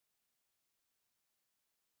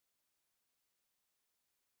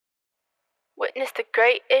Witness the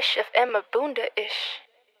great ish of McBunda ish.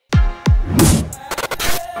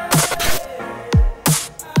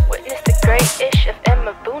 Witness the great ish of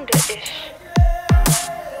McBunda ish.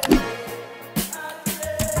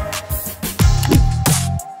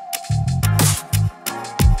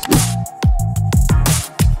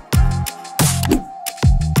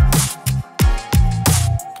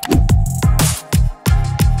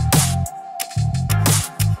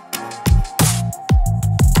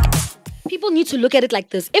 People need to look at it like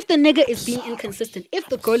this. If the nigga is being inconsistent, if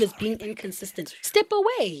the girl is being inconsistent, step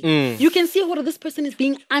away. You can see what this person is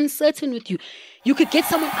being uncertain with you. You could get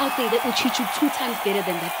someone out there that will treat you 2 times better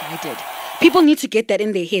than that guy did. People need to get that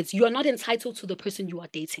in their heads. You are not entitled to the person you are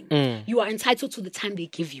dating. You are entitled to the time they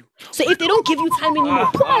give you. So if they don't give you time anymore,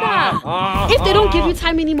 pumara. If they don't give you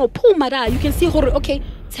time anymore, pumara. You can see, okay,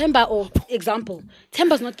 Temba, or example,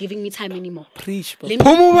 Temba's not giving me time anymore. Preach, bro.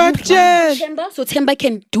 Temba, so Temba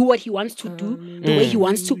can do what he wants to do the way he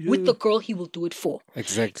wants to with the girl he will do it for.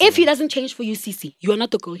 Exactly. If he doesn't change for you, Cece, you are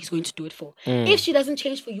not the girl he's going to do it for. If she doesn't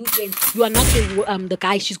change for you, then you are not the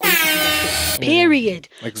guy she's going to do that for. Period.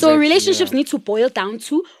 Exactly, so relationships need to boil down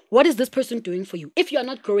to, what is this person doing for you? If you are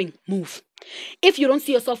not growing, move. If you don't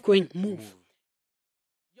see yourself growing, move.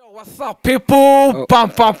 What's up, people? Pam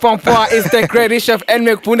pam pam pam. It's the great ish of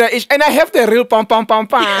McBunda ish, and I have the real pam pam pam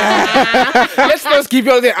pam. Let's just give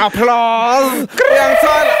you all the applause. I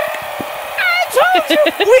told you.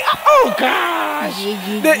 We are, oh gosh.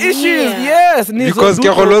 The issues, yes. Because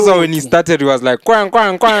Keroloza, when he started, he was like quang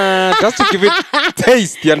quang quang, just to give it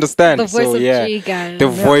taste. You understand? The voice of Jiga. The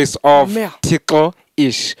voice of tickle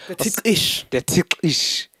ish. The tickle ish. The tickle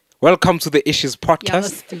ish. Welcome to the Issues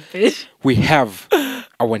podcast. We have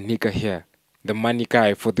our nigga here, the money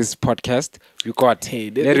guy for this podcast. We got,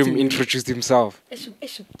 let him introduce himself. Did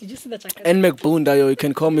you see that jacket? And McBunda, yo, you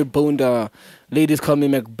can call me Bunda. Ladies call me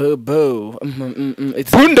McBo.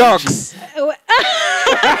 It's Boondocks.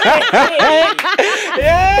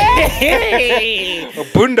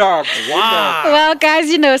 Boondocks. Wow. Well, guys,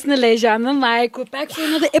 you know it's NELEJAH on the mic. We're back for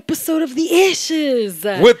another episode of The Issues.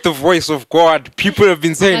 With the voice of God. People have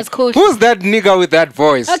been saying, That's cool. who's that nigga with that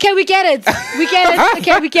voice? Okay, we get it. We get it.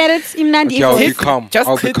 Okay, we get it. Imnandi. Okay,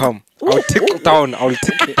 I'll become. I'll tickle down.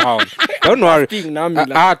 Don't worry.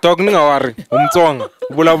 Talking worry.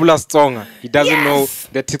 Bula Stonga. He doesn't know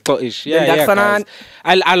the tickle ish. Yeah, guys.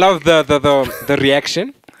 I love the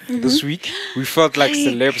reaction. This week we felt like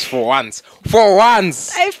celebs for once.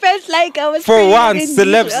 I felt like I was for once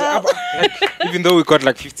celebs. Even though we got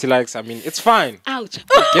like 50 likes, I mean it's fine. Ouch.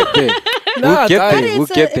 We'll get there. We'll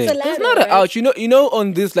get there. It's not an ouch. You know,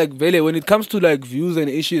 on this like Vele, when it comes to like views and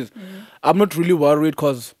issues, I'm not really worried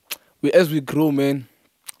because as we grow, man,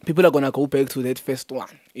 people are gonna go back to that first one.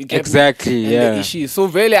 Exactly. The issues. So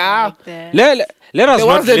Vele, let us the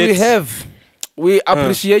ones that we have. We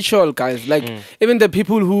appreciate y'all, guys. Like, even the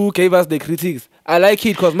people who gave us the critics. I like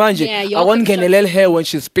it because, man, I want Kenelel here when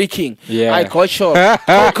she's speaking. Yeah. I got you.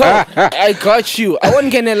 I got you. I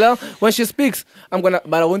want Kenelel when she speaks.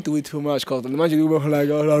 But I won't do it too much because imagine you were like,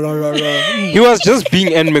 he was just being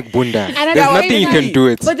McBunda. There's nothing you can do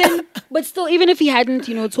it. But still, even if he hadn't,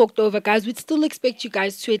 talked over, guys, we'd still expect you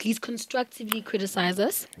guys to at least constructively criticize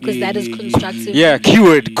us because that is constructive. Yeah,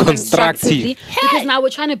 keyword constructive. Because now we're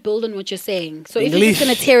trying to build on what you're saying. So if you're just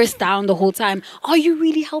gonna tear us down the whole time, are you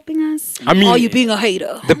really helping us? I mean, are you being a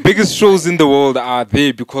hater? The biggest shows in the world are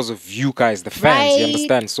there because of you guys, the fans. You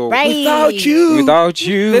understand? So without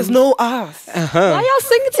you, there's no us. Why y'all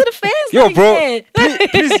singing to the fans? Yo, like bro, that?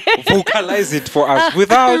 please vocalize it for us.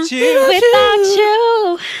 Without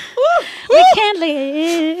you, we can't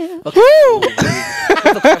live.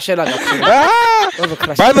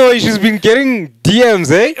 By the way, she's been getting DMs,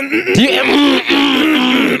 eh?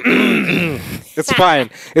 It's fine.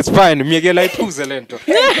 Miguel, take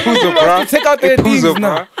out the things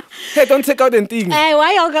now. Hey, don't take out the things. Hey,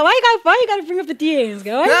 why you gotta bring up the DMs,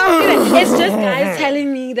 girl? It's just guys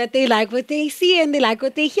telling me that they like what they see and they like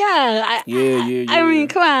what they hear. I mean,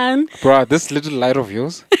 come on. Bro, this little light of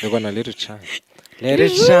yours, they're gonna let it shine. Let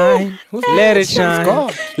it shine. Let it shine.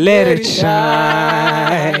 Let it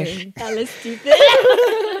shine.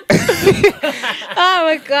 Oh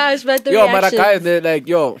my gosh, but the but a guy, they're like,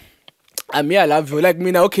 I love you. Like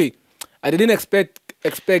me now, okay. I didn't expect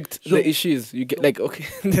the issues. You get like, okay,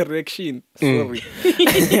 the reaction. Sorry.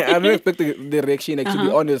 I didn't expect the reaction, like, to be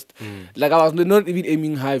honest. Like, I was not even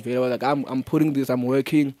aiming high. I was like, I'm putting this, I'm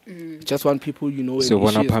working. Just want people, So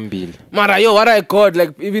wanna pambil. Mara, what I got,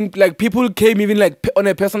 like, even like people came even like on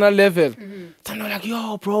a personal level. So I'm like,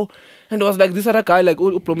 bro. And it was like this other guy, like,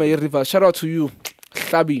 River. Shout out to you,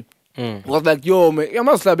 Sabi. Was like, yo, man, you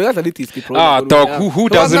must have been this kid, bro. Dog, who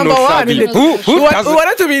doesn't know Sabi? Who doesn't?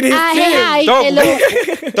 wanted to be in his team.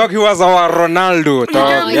 Dog, dog, he was our Ronaldo,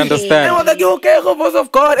 dog. You understand? I was like, yo, okay, voice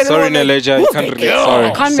of God. And Sorry, NELEJAH, you can't relate. Sorry.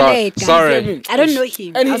 I can't relate, guys. Sorry. I don't know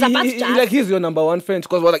him. And I was about to ask. like, he's your number one fan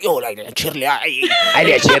because we're like, yo, like,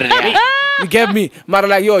 cheerleader. You get me? But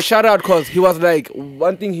like, yo, shout out because he was like,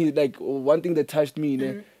 one thing that touched me,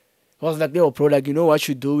 he was like, yo, bro, like, you know what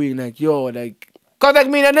you're doing? Like, yo, like, cause like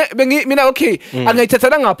me, okay, and I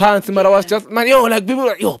said pants, but I was just, man, yo, like people,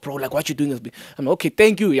 like, yo, bro, like what you doing is, I'm like, okay,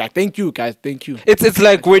 thank you, yeah, thank you, guys, thank you. It's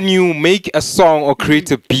like when you make a song or create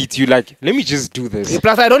a beat, you like, let me just do this.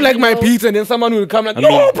 Plus, I don't like my beats, and then someone will come like,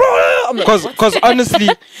 yo, bro, I'm like, because honestly,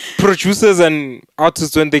 producers and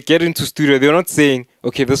artists when they get into studio, they're not saying,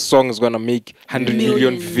 okay, this song is gonna make 100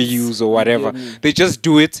 million views or whatever. They just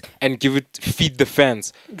do it and feed the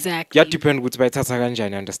fans. Exactly. Yeah, depend with by Tata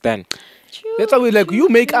Ganja, understand? that's why we like, you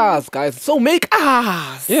make us, guys, so make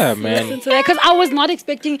us. Yeah, man. Because I was not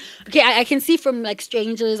expecting. Okay, I can see from like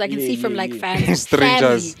strangers. I can see from like fans.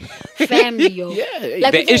 Strangers. Family, yo. Yeah,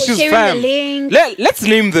 Like the Issues sharing fam. the link. Let's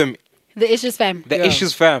name them. The Issues fam. The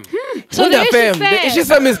Issues fam. So Bunda the fam. Issues The Issues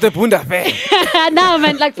fam is the Bunda fam. No,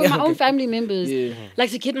 man, like for my own family members, Yeah. like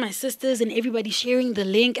to get my sisters and everybody sharing the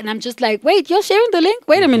link, and I'm just like, wait, you're sharing the link?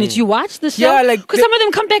 Wait a minute, you watch the show? Yeah, like because some of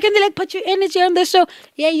them come back and they're like, put your energy on the show.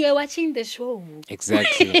 Yeah, you're watching the show.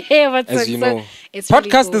 Exactly. But As so- you so know, it's really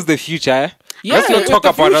podcast cool. is the future. Eh? Yeah, Let's not it's talk the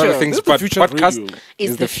about other future. things, This is the but future of podcast radio.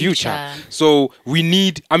 is the future. future. So we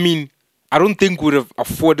need. I mean, I don't think we'd have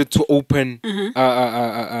afforded to open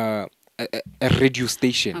a radio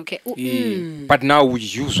station. Okay. Ooh, Yeah. But now we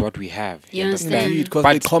use what we have. You You understand? understand? Indeed, 'cause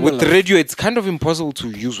they But come with alive. radio, it's kind of impossible to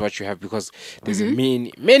use what you have because there's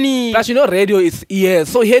many. Plus, you know, radio is ears,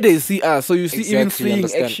 so here they see us, so you see even Exactly, seeing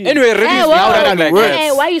understand. action. Anyway, radio Hey, is whoa, louder than like words.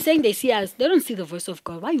 hey, why are you saying they see us? They don't see the voice of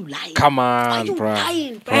God. Why are you lying? Come Why on, you bro.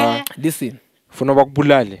 lying, bruh? Listen, Funa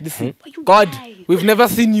bakubulale. listen. Why you God, lying? we've never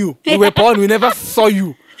seen you. We were born, we never saw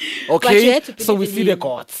you. But you Okay, had to so we believe see in the him.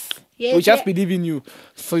 gods. Yeah, We just yeah. believe in you.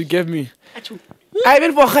 So you gave me. Achoo. I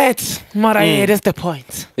even forget. Mara, yeah, that's the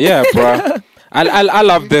point. Yeah, bro. I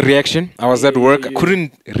love the reaction. I was at work. I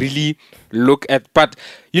couldn't really look at, but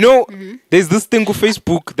you know, there's this thing on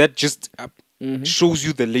Facebook that just shows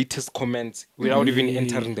you the latest comments without even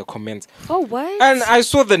entering the comments. Oh, what? And I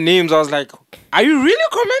saw the names. I was like, "Are you really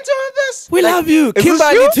commenting on this?" We love you. is this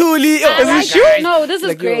Kimberly you? Tuli. I Is like this you? that. No, this is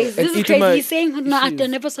Like, yo, crazy. and This is eating crazy. my He's saying, no, I issues.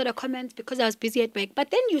 never saw the comments because I was busy at work.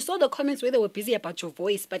 But then you saw the comments where they were busy about your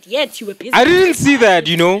voice, but yet you were busy. I didn't see that.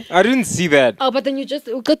 You know, I didn't see that. Oh, but then you just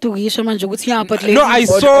got to reassure man, but No, I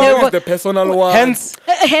Or saw. the personal one. Hence,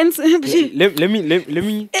 hence. let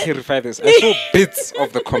me clarify this. I saw bits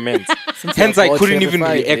of the comments. Hence, I about couldn't even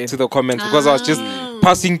 25, react eh? to the comments because I was just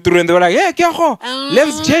passing through and they were like, "Hey, Kiaho,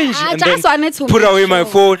 let's change." I And just then wanted to put make away my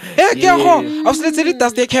sure. phone. Hey, Kiaho, I was literally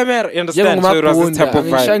that's the camera. You understand? So it was this type of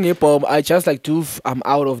vibe. I just like doof. I'm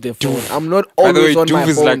out of the phone. I'm not By the always way, on my doof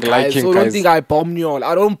is phone, like guys. liking, So guys. don't think I bomb you all.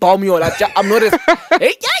 I don't bomb you all. I'm not a.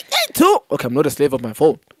 Hey, too. Okay, I'm not a slave of my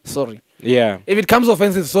phone. Sorry. Yeah. If it comes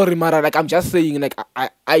offensive, sorry, Mara. Like I'm just saying, like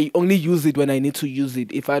I only use it when I need to use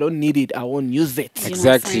it. If I don't need it, I won't use it.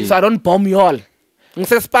 Exactly. So I don't bomb you all.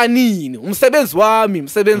 Ngisespanini, umsebenzi wami,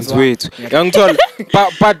 msebenzi wami. Wait, young tall.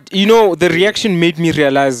 But you know, the reaction made me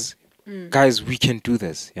realize, guys, we can do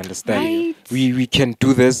this. You understand? Right. We can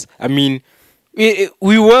do this. I mean,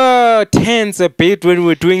 we were tense a bit when we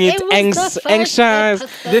were doing it, It was the first anxious.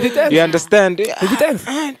 episode. Did it tense? You understand? Did it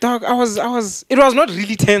tense? Dog, I was. It was not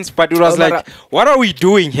really tense, but it was Oh, but like, what are we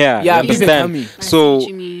doing here? Yeah, you people understand? coming. I see So what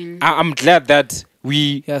you mean. I'm glad that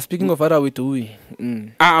we. Yeah, speaking of what are we doing?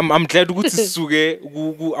 I'm glad to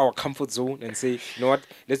suge our comfort zone and say, you know what,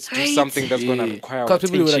 let's do Right. something that's gonna require our 'Cause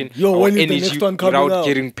people were attention, like, yo, our when is the energy next one coming without out?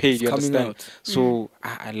 getting paid. It's You coming understand? out. So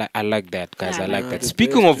I like that, guys. Yeah, I like no, that. it's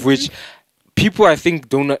Speaking of which, people I think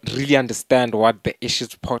don't really understand what the Issues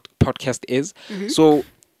podcast is. So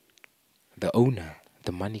the owner,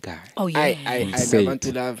 the money guy. Oh, yeah. I Say want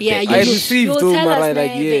to love. yeah, I you received you'll too, tell us, Mara, man,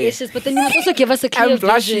 like the yeah. issues, but then you must also give us a clear I'm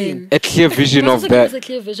blushing. vision. A clear vision You of must also give us that. a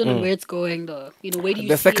clear vision on where it's going, though. You know, where do you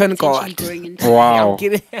The see second it potentially God. growing into? Wow. I'm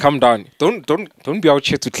kidding. Calm down. Don't be out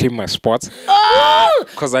here to claim my spot.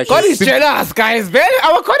 Because I God can is sim- jealous, guys. Man,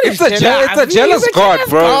 our God is It's a jealous God,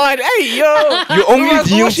 bro. God. Hey, yo. You only must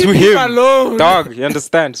deal worship to him him, alone. dog. You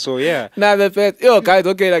understand? So yeah. Nah, the best. Yo, guys,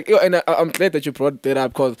 okay, like, yo, and I'm glad that you brought that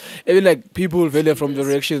up because even like people really from from the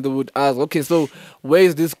reactions, they would ask, okay, so where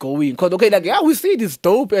is this going? Because, okay, like, yeah, we see it is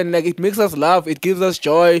dope and like it makes us laugh, it gives us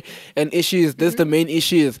joy and issues. That's the main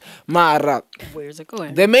issues. Mara. Where's it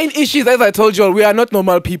going? The main issues, as I told you all, we are not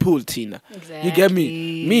normal people, Tina. Exactly. You get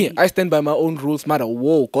me? Me, I stand by my own rules. Matter,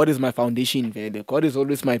 whoa, God is my foundation, man. God is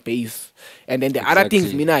always my base. And then the other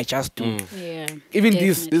things, me, I just do. Yeah. Even definitely.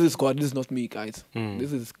 this is God. This is not me, guys.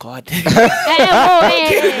 This is God.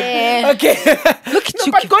 Hey, Okay. Look at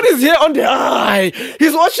you. But God is here on the eye.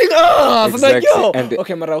 He's watching us. Exactly. Like, yo. And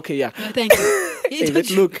Okay, Mara, okay, yeah. No, thank you. Hey,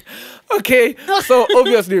 let's look. Okay. So,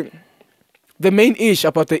 obviously, the main issue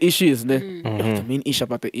about the issues, the main issue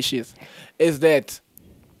about the issues is that,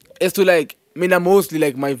 is to like, mostly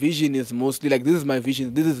like my vision is mostly like this is my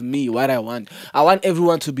vision, this is me, what I want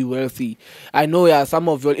everyone to be wealthy. I know, yeah, some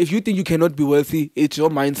of you, if you think you cannot be wealthy, it's your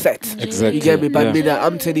mindset. Exactly. You get me? But Yeah. Mina,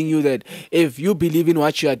 I'm telling you that if you believe in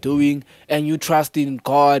what you are doing and you trust in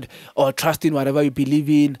God or trust in whatever you believe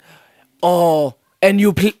in, or and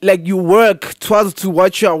you like you work towards to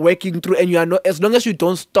what you are working through, and you are not, as long as you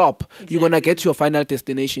don't stop, you're gonna get to your final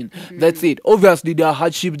destination. That's it. Obviously, there are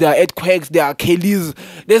hardships, there are earthquakes, there are Kellys,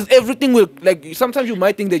 there's everything. Will like sometimes you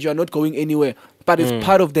might think that you are not going anywhere, but it's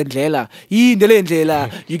part of the ndlela. You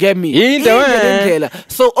get me?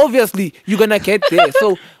 Ndlela. So obviously you're gonna get there.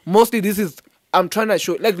 So mostly this is I'm trying to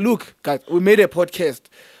show. Like, look, guys, we made a podcast.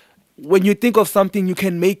 When you think of something, you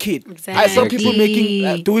can make it. Exactly. I saw people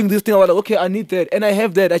doing this thing. I was like, okay, I need that, and I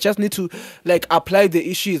have that. I just need to like apply the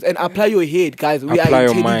issues and apply your head, guys. We Apply are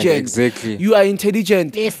your intelligent. mind, exactly. You are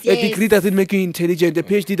intelligent. Yes, A yes. degree doesn't make you intelligent. The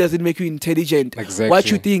PhD doesn't make you intelligent. Exactly. What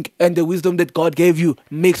you think and the wisdom that God gave you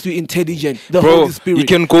makes you intelligent. The Bro, Holy Spirit. you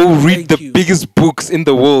can go read Thank the you. biggest books in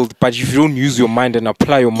the world, but if you don't use your mind and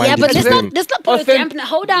apply your mind Yeah, but into them, let's not put a dampener.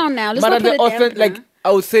 Hold on now. Let's not put a dampener. like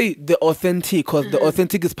I would say the authentic, because the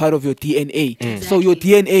authentic is part of your DNA. So your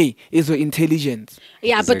DNA is your intelligence.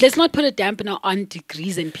 Yeah, but let's not put a dampener on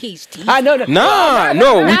degrees and PhDs. No.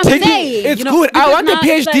 no, we I'm take it. saying, It's you know, good. I because want a now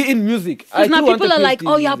PhD it's like- in music. I Because now do want people a are like, PhD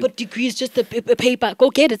oh in yeah, music. but degrees just a paper. Go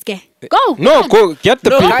get it, Go. No, go get the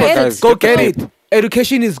No, paper, guys, guys. go the get paper. it.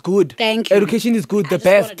 Education is good. Thank you. Education is good. I The just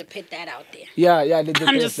wanted best. to put that out there. Yeah. The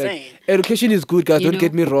I'm best, just saying. Education is good, guys. You Don't know?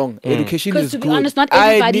 get me wrong. Education 'Cause is to be good. honest, not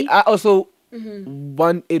everybody- I also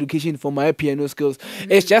want education for my piano skills.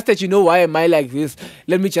 It's just that, you know, why am I like this?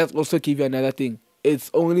 Let me just also give you another thing.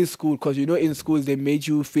 It's only school, because you know in schools they made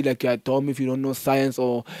you feel like you're dumb if you don't know science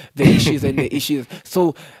or the issues and the issues.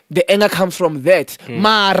 So the anger comes from that.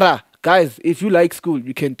 Mara. Guys, if you like school,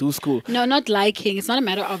 you can do school. No, not liking. It's not a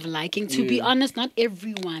matter of liking. To be honest, not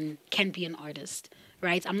everyone can be an artist.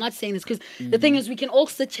 Right? I'm not saying this because the thing is, we can all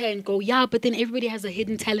sit here and go, yeah, but then everybody has a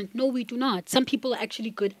hidden talent. No, we do not. Some people are actually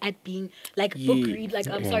good at being like book read, like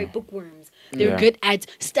bookworms. They're good at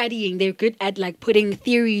studying. They're good at like putting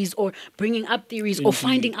theories or bringing up theories or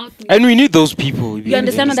finding out. And we need those people. You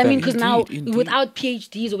understand what I mean? Because now, Indeed. without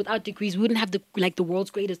PhDs or without degrees, we wouldn't have the world's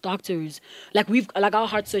greatest doctors. Like our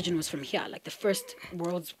heart surgeon was from here, like the first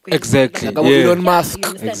world's greatest. Exactly. Like, Like Yeah. Elon Musk. you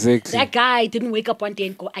understand? Exactly. That guy didn't wake up one day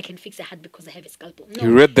and go, I can fix a heart because I have a scalpel. No, He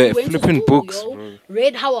read the he went to flipping school, books, bro.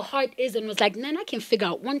 read how a heart is and was like, man, I can figure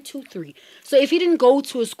out 1, 2, 3. So if he didn't go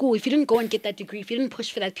to a school, if he didn't go and get that degree, if he didn't push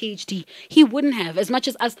for that PhD, he wouldn't have. As much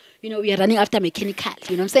as us, you know, we are running after mechanical,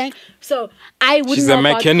 you know what I'm saying? So I wouldn't She's know a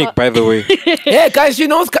about mechanic, her- by the way. Yeah, guys, she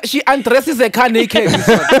knows. She undresses a car naked.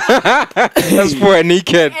 That's for a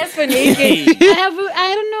naked. As for naked,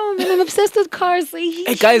 I don't know, man. I'm obsessed with cars.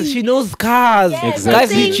 Hey guys, she knows cars. Yes, Exactly.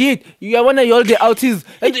 Guys, I'm saying- legit. You are one of all the outies.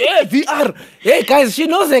 And, hey, VR. Hey guys, she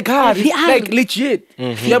knows a car. It's VR. like legit.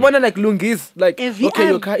 You are one of like lungis. Like okay,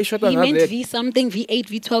 your car is short on He meant that. V something, V8,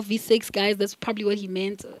 V12, V6, guys. That's probably what he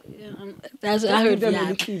meant. That's what I heard.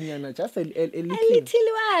 VR. Just a A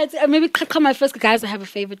little what? Maybe come my first guys. I have a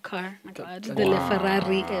favorite car. My God, the Le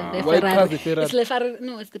Ferrari. The Why Ferrari. car the Ferrari? It's Le Ferrari.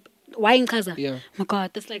 No, it's the wine Kaza. Yeah. My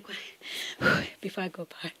God, that's like before I go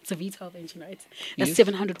by. It's a V12 engine, right? That's Yes.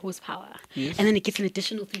 700 horsepower, Yes. and then it gets an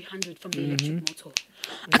additional 300 from the electric motor.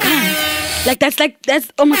 I can't.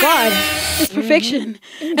 That's oh my God, it's perfection.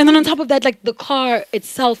 And then on top of that, like the car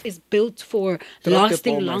itself is built for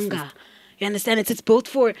lasting bomb, my longer. You understand? It's built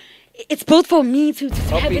for me to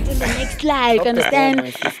have it in the next life. Drop the Understand? bomb,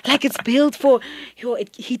 my sister. Like it's built for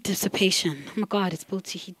heat dissipation. Oh my God, it's built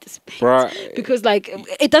to heat dissipate. Bruh. Because like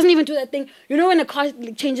it doesn't even do that thing. You know when a car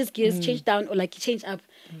like, changes gears, change down or like you change up,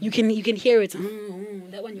 You can hear it.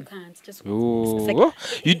 That one you can't. Just it's like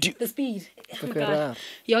You do. the speed. Oh Okay, God.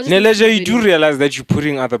 Yeah, I'll just NELEJAH, listen you to do the realize that you're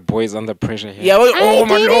putting other boys under pressure here. Yeah, well, oh I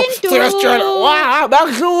my lord. didn't So you're straight. do. Wow,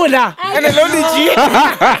 bakudla. And it's only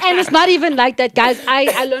G. And it's not even like that, guys.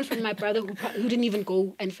 I learned from my brother who didn't even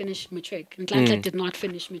go and finish matric. And Glantla did not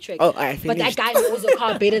finish matric. Oh, I But that finished. guy knows a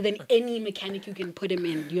car better than any mechanic you can put him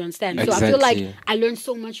in. You understand? So I feel like Exactly. I learned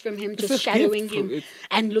so much from him, just a shadowing gift, him bro.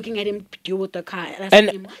 and looking at him deal with the car. And I And-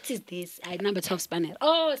 asked him, what is this? I had number 12 spanner.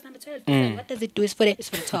 Oh, it's number 12. What does it do? It's for the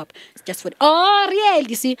top. It's just for the... Oh, real,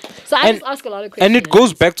 you see? So I just ask a lot of questions. And it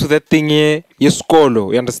goes back to that thing here,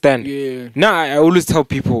 skolo, you understand? Yeah. Now, I always tell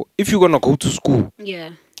people, if you're going to go to school,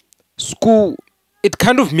 Yeah. school, it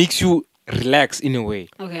kind of makes you relax in a way.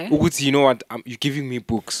 Okay. Uguti, you know what? You're giving me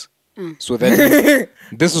books. So that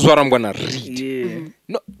this is what I'm going to read. Yeah.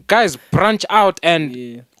 No, guys, branch out and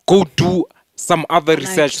Yeah. go do some other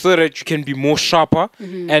research so that you can be more sharper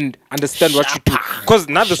and understand what you do. Because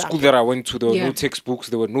now the school that I went to, there were Yeah. no textbooks,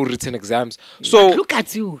 there were no written exams. So Look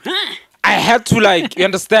at you. Huh? I had to, like, you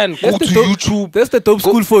understand, go to the dope- YouTube. That's the top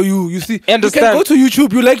school for you. You see, Understand. You can go to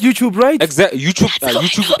YouTube. You like YouTube, right? Exactly. YouTube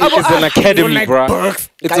is an academy, like bruh. books.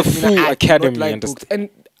 It's Guys, a full I do academy. not like understand? books. And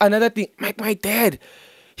another thing, my dad,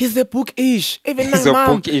 he's the bookish. Even He's my a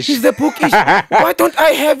mom, bookish. he's the bookish. Why don't I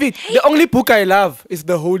have it? The only book I love is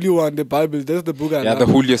the holy one, the Bible. That's the book I Yeah, love. the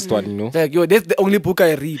holiest one, you know. Like, yo, that's the only book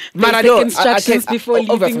I read. Basic yo, instructions before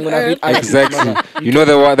obviously leaving when I read, Earth. Exactly. You know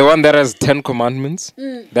the one that has 10 commandments?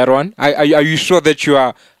 That one? Are you sure that you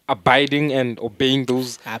are abiding and obeying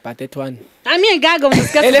those? but that one. I mean, Gaga was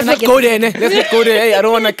discussing. Hey, let's not go there. Let's not go there. Hey, I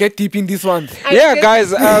don't want to get deep in this one. Yeah, guys.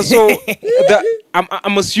 So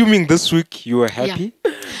I'm assuming this week you were happy.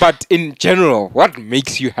 But in general, what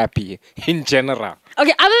makes you happy? In general.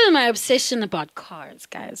 Okay, other than my obsession about cars,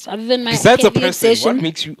 guys. Other than my Besides a heavy person, obsession. what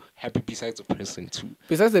makes you happy besides a person too?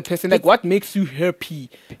 Besides the person, like, what makes you happy?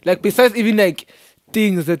 Like, besides even like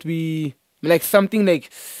things that we like, something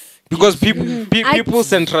like. Because people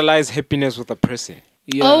centralize happiness with a person.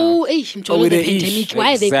 Yeah. Oh, Mjolo, with the the ish. pandemic.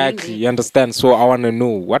 Why are they Exactly. being You understand? So I want to know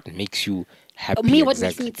what makes you happy. Me, what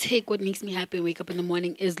exactly. makes me tick, what makes me happy and wake up in the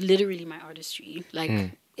morning is literally my artistry.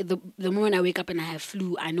 Like, the moment I wake up and I have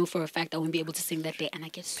flu, I know for a fact I won't be able to sing that day, and I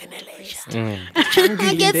get so depressed.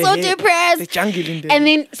 I get so The depressed. jungle in there. And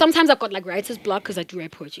then sometimes I've got like writer's block because I do write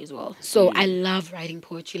poetry as well. So I love writing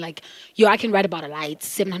poetry. Like, I can write about a light,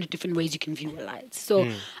 700 different ways you can view a light. So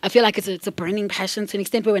I feel like it's a burning passion to an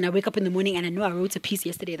extent where when I wake up in the morning and I know I wrote a piece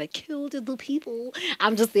yesterday that killed the people,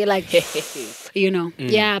 I'm just there like,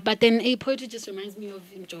 Yeah, but then poetry just reminds me of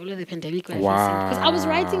Mjolo, the pandemic. Wow. Because I was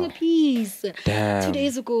writing a piece Damn. 2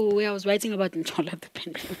 days ago where I was writing about Mjolo, the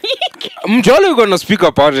pandemic. Mjolo, we're going to speak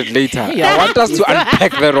about it later. I want us to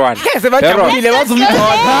unpack that one. Yes, That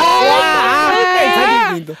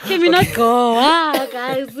one. Can we not go?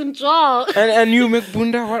 Guys, Mjolo. And you,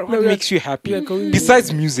 McBunda, what makes you happy? going-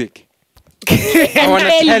 Besides music. I want to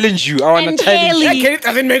Kelly. challenge you. I want to And challenge you. Kelly. Kelly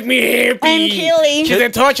doesn't make me happy. And killing. She's a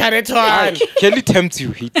torture, that one. Kelly tempts you.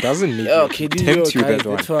 He doesn't make Oh, you. Kelly, Tempt you, guys, that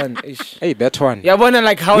one. that one. Ish. Hey, that one. Yeah, wanna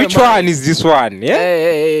like how Which am I- one is this one? Yeah?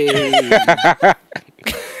 Hey.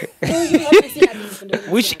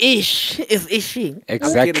 Which ish is ishi?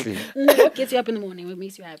 Exactly. What gets you up in the morning? What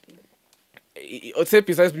makes you happy? I'd say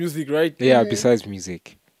besides music, right? Yeah, besides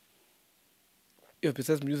music. Yeah,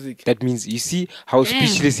 besides music. That means, you see how Damn.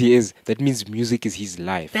 speechless he is. That means music is his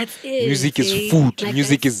life. That's it. Music is see? food. Like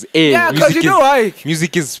Music that's- is air. Yeah, because music you know is, why?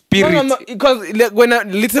 Music is spirit. Because like, when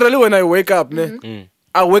I wake up,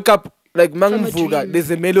 I wake up like Mangvuga. dream.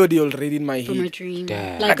 There's a melody already in my From a head. dream.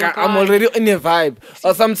 Damn. Like a I'm God. already in a vibe.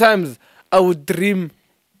 Or sometimes I would dream.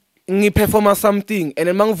 Perform something and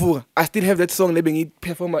then Mangvuga, I still have that song. Maybe I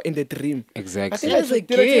perform in the dream. Exactly. That's a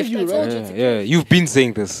Did I tell gift. you, I told right? you Yeah, it's a yeah, you've been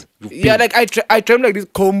saying this. You've Yeah, been. like I dream like this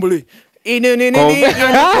combly. gift.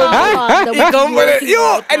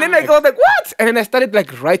 Yo, and then I go like, what? And then I started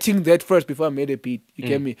like writing that first before I made a beat. You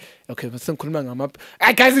get me? Okay, but some cool man, I'm up.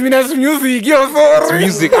 I can't even have music. Yo, It's sorry.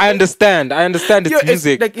 music. I understand. It's Yo,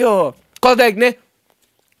 music. like cause like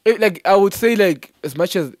like I would say like as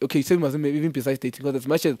much as okay, same as even besides dating, because as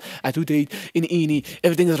much as I do date in Ini,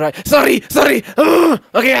 everything is right. Sorry.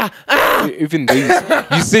 Okay, yeah. Even though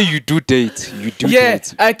you say you do date, you do Yeah,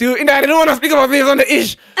 date. I do. And I don't want to speak about this on the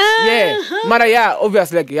ish. Yeah, Mara, yeah,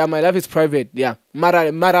 obviously, like, yeah, my life is private. Yeah,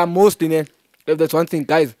 Mara, most in it. If that's one thing,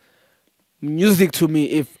 guys, music to me,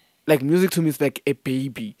 if like music to me is like a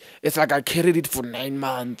baby. It's like I carried it for 9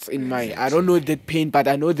 months in my. I don't know that pain, but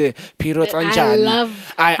I know the periods. I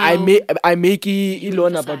love I make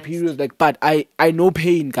Ilona about emphasize. periods like, but I know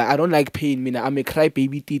pain. Guy. I don't like pain. Mina, I'm a cry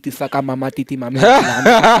baby. Titi saka mama titi mama.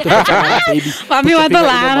 Baby.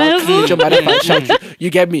 You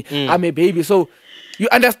get me? I'm a baby, so. You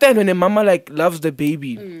understand when a mama like loves the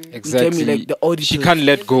baby. Exactly. You get me? Like the audience. She can't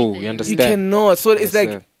let go. You understand? You cannot. So it's Yes, like,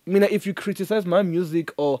 sir. if you criticize my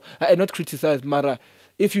music or not criticize Mara,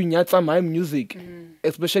 if you nyata my music,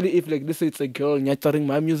 especially if like this it's a girl nyataring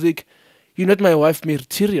my music, you're not my wife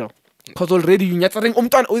material. Because already you nyataring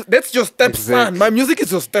umtan. That's your stepson. Exactly. My music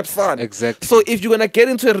is your stepson. Exactly. So if you're gonna get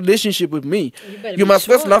into a relationship with me, better you make must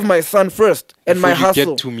first sure. love my son first and Before my you hustle.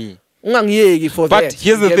 get to me. For But that. here's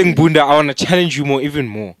You the get thing, me? Bunda. I wanna challenge you even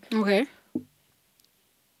more. Okay.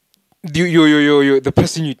 The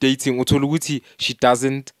person you're dating, Utoluguti, she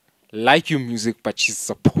doesn't like your music, but she's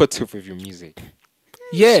supportive of your music.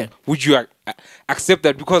 Yeah. Would you accept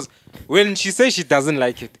that? Because when she says she doesn't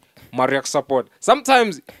like it, Mariak support.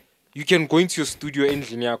 Sometimes you can go into your studio in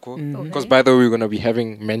Liniako. Because by the way, we're gonna be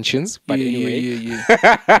having mentions. But anyway.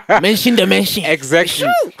 Yeah. Mention the mention. Exactly.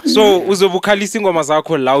 So uzobukhalisa ingoma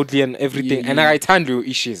zakho loudly and everything. And I tell your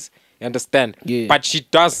issues. You understand? Yeah. But she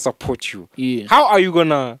does support you. Yeah. How are you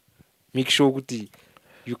gonna make sure Guti,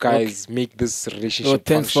 you guys make this relationship Oh,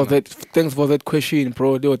 thanks for functional? that. Thanks for that question,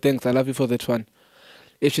 bro. Yo, thanks. I love you for that one.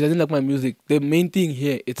 If she doesn't like my music, the main thing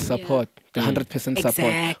here is support. The 100% support.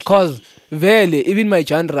 Exactly. Cause really, even my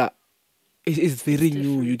genre is very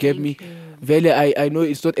new. You get me? Really, I know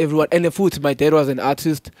it's not everyone. And the foot, my dad was an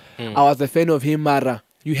artist. I was a fan of him, Mara.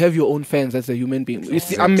 You have your own fans as a human being. You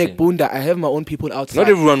see, I'm Exactly. McBunda. I have my own people outside. Not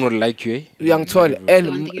everyone will like you, eh? Young tall Don't and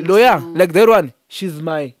think you lawyer must know. like that one. She's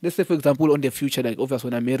my. Let's say for example on the future, like obviously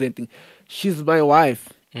when I'm marrying, she's my wife.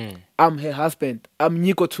 I'm her husband. I'm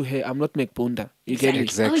Nico to her. I'm not McBunda. You get me?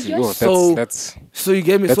 Exactly. Oh, Oh, yes. that's So you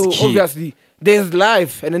get me. That's So key. obviously there's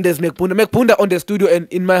life, and then there's McBunda. McBunda on the studio, and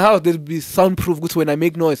in my house there'll be soundproof. Because when I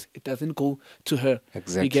make noise, it doesn't go to her.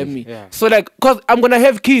 Exactly. You get me? Yeah. So like, cause I'm gonna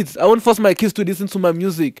have kids. I won't force my kids to listen to my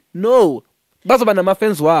music. No. That's what my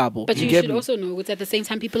fans wabo. But you get should me? also know that at the same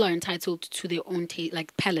time, people are entitled to their own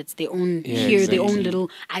like palettes, their own Yeah, hear, their exactly. own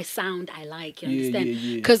little I like. You Yeah, understand?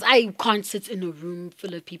 yeah. Because I can't sit in a room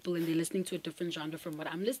full of people and they're listening to a different genre from what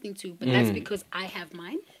I'm listening to. But that's because I have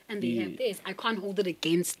mine and they have theirs. I can't hold it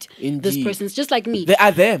against this Indeed. person's. Just like me, They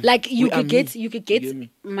are them. like you We are could get me. you could You get get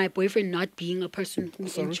me? my boyfriend not being a person who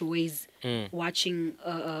enjoys watching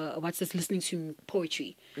listening to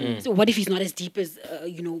poetry. So what if he's not as deep as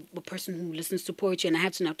a person who listens to poetry, and I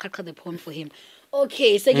have to now cut the poem for him?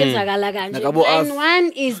 Okay, so Nakabo us. line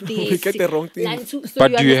one is We this. get the wrong thing. Line two, so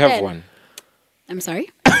But do you have understand? one? I'm sorry.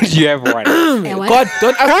 Do you have one? What? God,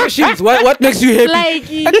 don't ask questions. What makes you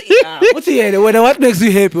happy? Like What's here? What makes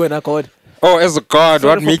you happy when I called? Oh, as a God, Sorry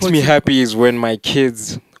what for makes me putting- happy is when my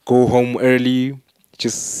kids go home early,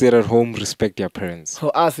 just sit at home, respect their parents.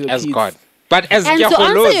 For us, your As kids. God. But as and to answer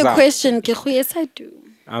your Gyakoloza- question, Kehu, yes I do.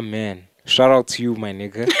 Amen. Shout out to you, my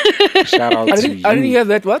nigga. Shout out I to didn't you. hear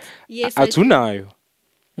that. What? Yes, I do. Atunayo.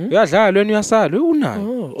 Uyadlala wena uyasala,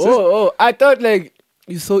 unayo. Oh, I thought like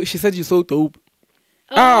she said you're so dope.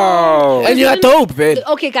 Oh. And you're dope, man.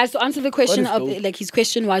 Okay, guys. To answer the question What is dope? his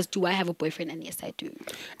question was, do I have a boyfriend? And yes, I do.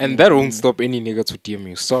 And that won't stop any nigga to DM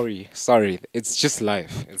you. Sorry. It's just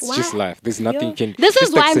life. It's just Why? life. There's nothing you can. This is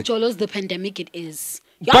just why accept- Mjolo's the pandemic. It is.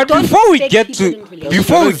 Y'all But don't before we expect get people to in relationships.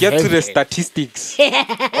 before we get to Heavy. the statistics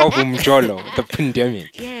of Mjolo, the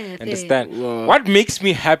pandemic, Yeah, understand? Wow. What makes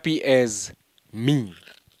me happy is me.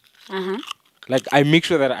 Like I make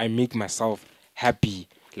sure that I make myself happy.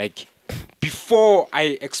 Like before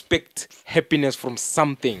I expect happiness from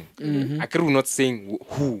something, I could not saying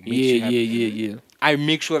who makes you happy. Yeah. I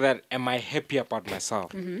make sure that am I happy about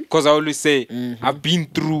myself? Because I always say I've been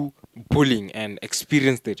through bullying and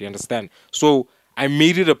experienced it. You understand? So I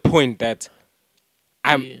made it a point that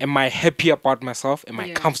am I happy about myself? Am I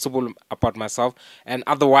Yeah. comfortable about myself? And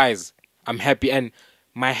otherwise, I'm happy. And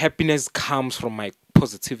my happiness comes from my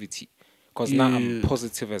positivity. Because now I'm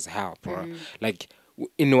positive as hell, bro. Like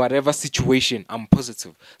in whatever situation, I'm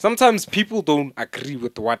positive. Sometimes people don't agree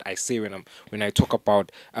with what I say when I talk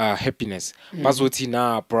about happiness. Bazothi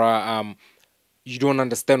nah, bro. You don't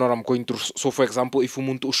understand what I'm going through. So, for example, if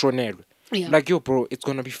umuntu ushonelwe, Yeah. like yo, bro, it's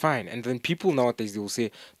gonna be fine. And then people nowadays they will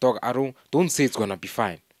say, dog, don't say it's gonna be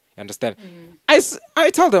fine. You understand? I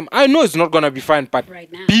tell them, I know it's not gonna be fine, but Right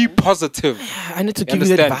now. be positive. I need to You give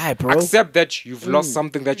you that understand? vibe, bro. Accept that you've lost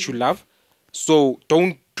something that you love. So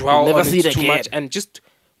don't dwell Never on see it it too again. much and just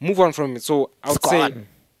move on from it. So I would It's say gone.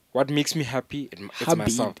 what makes me happy, it's Habib.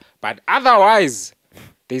 myself. But otherwise,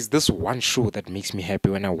 there's this one show that makes me happy.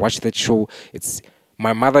 When I watch that show, it's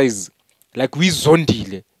my mother is like we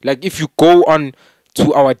zondile. Like if you go on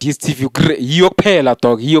to our DSTV,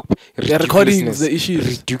 dog. They're recording the issues.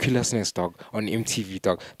 Ridiculousness, dog, on MTV,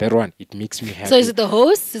 dog. That one, it makes me happy. So is it the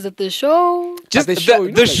host? Is it the show? Just the show,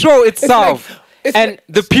 the show itself. It's and like,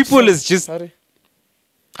 the people is just sorry.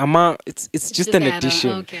 It's just an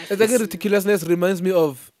addition. Okay. It's like a ridiculousness reminds me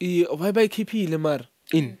of why by KP Lemar.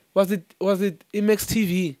 Was it Imax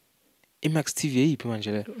TV? Imax TV,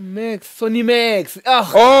 Max, Sony Max.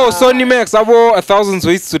 Oh, Sony Max. I wore 1,000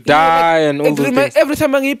 Ways to Die and all those things. Every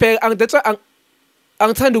time I pay, that's why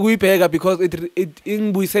I'm trying to go pay because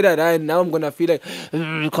we said that and now I'm gonna feel like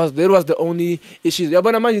because there was the only issues. Yeah,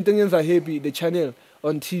 but imagine things are happy. The channel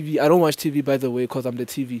on TV. I don't watch TV by the way because I'm the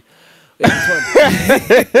TV.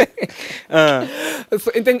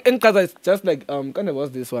 So in Gaza it's just like kind of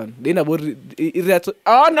was this one. Then about no.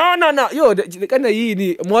 Yo, the kind of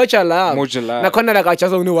mocha. Na kona like I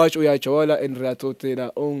just only watch Uyachola and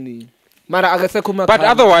Ratotela only. But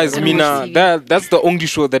otherwise, Mina, that's the only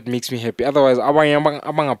show that makes me happy. Otherwise,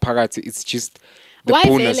 it's just the Why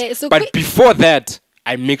bonus. Vele? So but before that,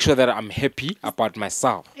 I make sure that I'm happy about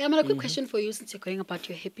myself. Yeah, a quick question for you since you're going about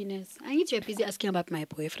your happiness. I need you're busy asking about my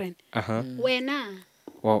boyfriend. Where now?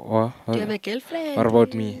 What? Do you have a girlfriend? What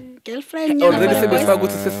about me? Girlfriend? You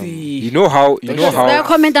know how. Remember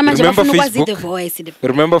Facebook?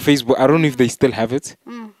 Remember Facebook? I don't know if they still have it.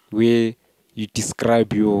 Where you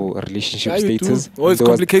describe your relationship status. Oh, it's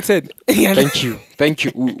complicated. Thank you.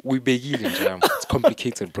 We begin. It's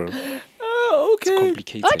complicated, bro. Oh, okay. It's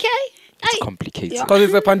complicated. Okay. It's complicated. Because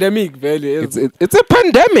it's a pandemic, really. It's a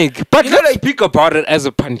pandemic, but let's speak about it as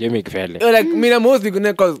a pandemic, really. Like, I mean, I'm mostly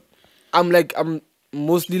gonna because I'm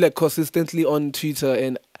mostly like consistently on Twitter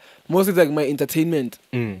and mostly like my entertainment.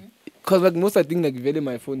 Because like most I think like really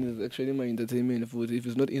my phone is actually my entertainment food. If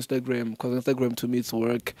it's not Instagram, because Instagram to me it's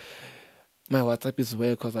work. My WhatsApp is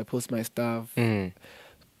work because I post my stuff. And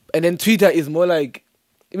then Twitter is more like,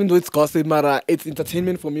 even though it's gossip, Mara, it's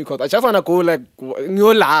entertainment for me because I just want to go like, you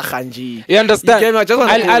understand?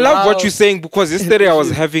 I love what you're saying because yesterday I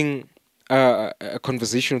was having a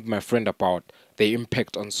conversation with my friend about the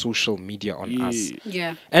impact on social media on us.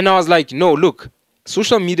 Yeah. And I was like, no, look,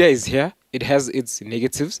 social media is here. It has its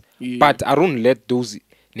negatives, but I don't let those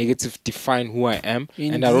negatives define who I am.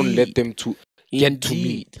 And I don't let them to get to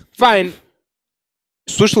me. Fine.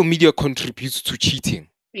 Social media contributes to cheating.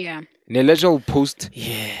 Yeah. NELEJAH will post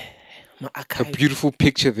a beautiful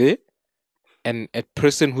picture there, and a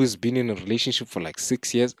person who's been in a relationship for like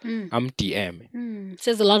 6 years, I'm DM.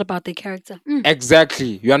 Says a lot about their character.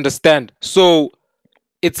 Exactly. You understand? So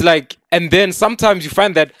it's like, and then sometimes you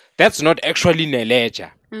find that that's not actually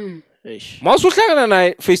NELEJAH.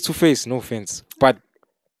 Face to face, no offense, but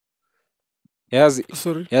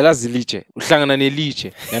sorry. You understand?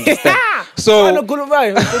 So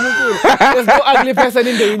there's no ugly person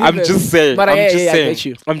in the universe.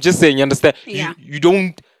 I'm just saying, you understand? Yeah. You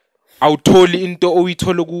don't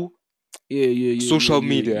social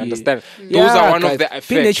media, understand? Those are one of the effects.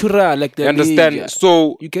 Be natural, like you understand? Yeah.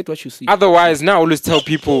 So you get what you see. Otherwise, now I always tell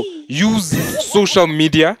people use social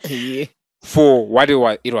media for what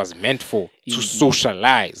it was meant for, to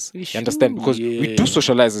socialize. You understand? Because we do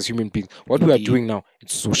socialize as human beings. What we are doing now,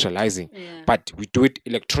 it's socializing. But we do it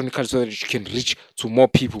electronically so that you can reach to more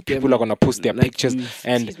people. People are going to post their pictures.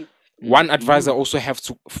 And one advice I also have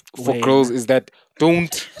for girls is that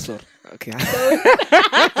don't... Sorry. Okay.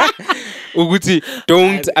 Uguti,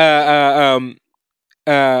 don't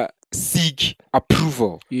seek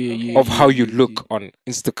approval of how you look on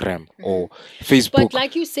Instagram or Facebook. But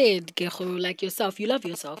like you said, Gecho, like yourself, you love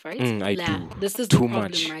yourself, right? I do. This is Too the problem,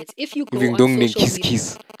 much. right? If you go Even on don't social media,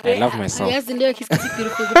 kiss. I love myself. Yes, beautiful.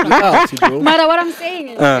 But what I'm saying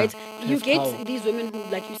is, right? You get these women who,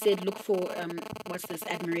 like you said, look for what's this,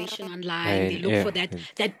 admiration online. They look for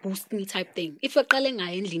that boost me type thing. If you're calling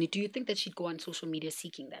Lini, do you think that she'd go on social media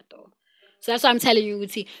seeking that though? So that's what I'm telling you.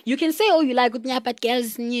 You can say, oh, you like good, but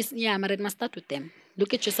girls, yeah, but it must start with them.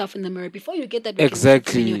 Look at yourself in the mirror before you get that.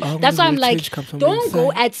 Exactly. That's why I'm like, don't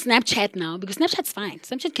go at Snapchat now because Snapchat's fine.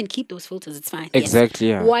 Snapchat can keep those filters. It's fine. Exactly.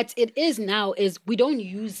 Yes. Yeah. What it is now is we don't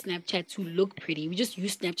use Snapchat to look pretty. We just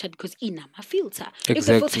use Snapchat because my filter. Exactly. If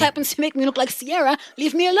the filter happens to make me look like Sierra,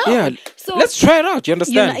 leave me alone. Yeah. So let's try it out. You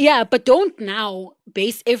understand? But don't now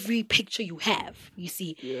base every picture you have. You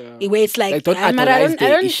see, where it's like, don't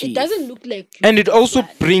it doesn't look like. And it also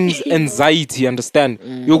brings anxiety. Understand?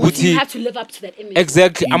 You have to live up to that image.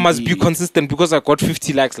 Exactly. I must be consistent because I got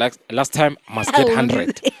 50 likes last time. I must get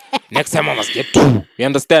 100. Next time I must get 2. You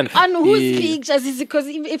understand? On whose pictures is it? Because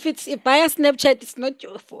if via Snapchat, it's not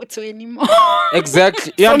your photo anymore.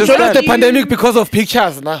 Exactly. You Mjolo understand? is the pandemic because of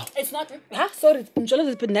pictures now. It's not. Sorry, Mjolo,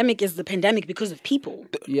 the pandemic is the pandemic because of people.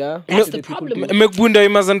 Yeah. That's the problem. McBunda, you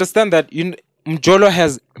must understand that Mjolo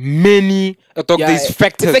has many these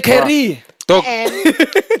factors. It's a career. Dog,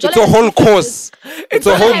 it's a whole course. It's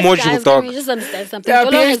a whole module, guys, dog. Let me just understand something. There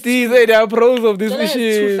are Mjolo has PhDs, there are pros of this Mjolo has 2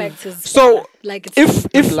 issue. factors. So like it's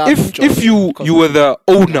if you were the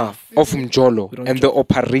owner of Mjolo and the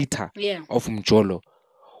operator of Mjolo,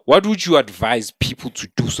 what would you advise people to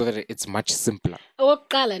do so that it's much simpler?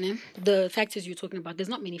 The factors you're talking about, there's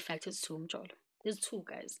not many factors to Mjolo. There's 2,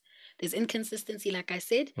 guys. There's inconsistency, like I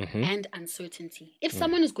said, and uncertainty. If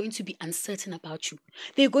someone is going to be uncertain about you,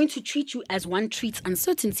 they're going to treat you as one treats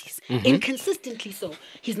uncertainties, inconsistently so.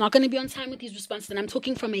 He's not going to be on time with his responses, and I'm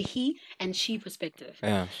talking from a he and she perspective.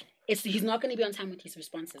 Yeah. He's not going to be on time with his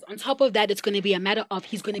responses. On top of that, it's going to be a matter of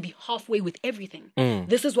he's going to be halfway with everything.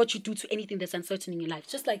 This is what you do to anything that's uncertain in your life.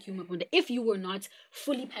 Just like you, McBunda. If you were not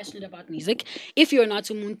fully passionate about music, if you're not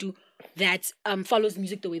umuntu that follows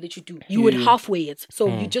music the way that you do, you would halfway it. So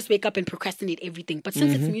you just wake up and procrastinate everything. But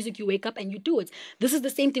since it's music, you wake up and you do it. This is the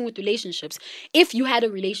same thing with relationships. If you had a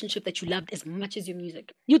relationship that you loved as much as your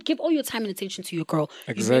music, you'd give all your time and attention to your girl.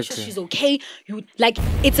 You'd make sure she's okay. You like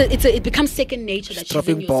it becomes second nature that she's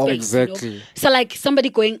in your space. Exactly. You know? So like somebody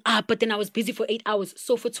going, but then I was busy for 8 hours.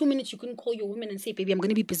 So for 2 minutes, you couldn't call your woman and say, baby, I'm going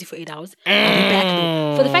to be busy for 8 hours. I'll be back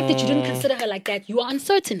though. For the fact that you didn't consider her like that, you are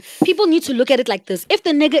uncertain. People need to look at it like this. If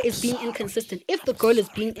the nigga is being inconsistent, if the girl is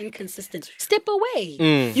being inconsistent, step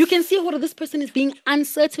away. You can see what this person is being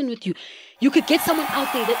uncertain with you. You could get someone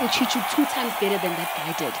out there that will treat you 2 times better than that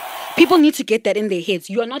guy did. People need to get that in their heads.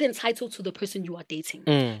 You are not entitled to the person you are dating.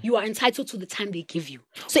 You are entitled to the time they give you.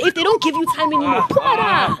 So if they don't give you time anymore,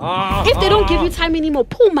 pumara. If they don't give you time anymore,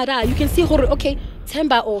 pumara. You can see, okay,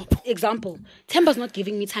 Temba, or example, Temba's not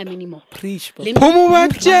giving me time anymore. Preach,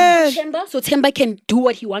 Temba, so Temba can do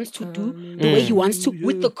what he wants to do the way he wants to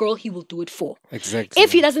with the girl he will do it for. Exactly.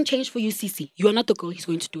 If he doesn't change for you, Cece, you are not the girl he's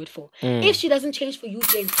going to do it for. If she doesn't change for you,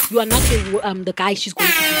 James, you are not the guy she's going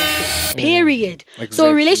to do that for. Period. Exactly,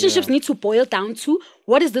 so relationships need to boil down to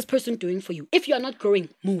what is this person doing for you? If you are not growing,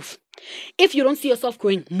 move. If you don't see yourself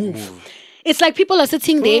growing, move. It's like people are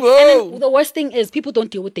sitting there, and then the worst thing is people don't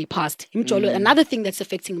deal with their past. Another thing that's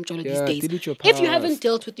affecting Mjolo these days. If you haven't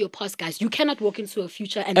dealt with your past, guys, you cannot walk into a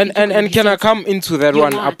future and can I come into that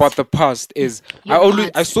one about the past?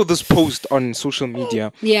 I saw this post on social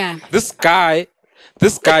media. Yeah. This guy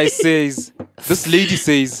says, this lady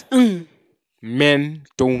says, men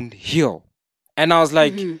don't heal, and I was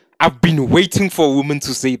like, I've been waiting for a woman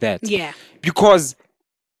to say that. Yeah. Because,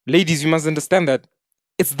 ladies, you must understand that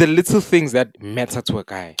it's the little things that matter to a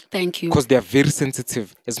guy. Thank you. Because they're very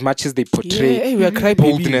sensitive. As much as they portray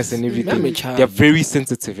boldness and everything, they're very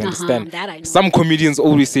sensitive. You understand? That I know. Some comedians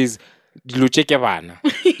always says,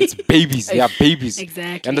 it's babies. They are babies.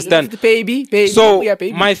 Exactly. You understand? It's the baby. So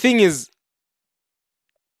baby. my thing is,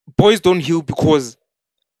 boys don't heal because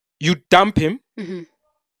you dump him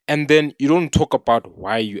and then you don't talk about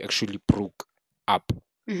why you actually broke up.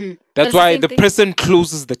 That's why the person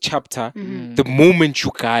closes the chapter the moment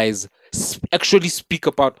you guys actually speak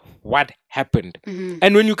about what happened.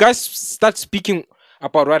 And when you guys start speaking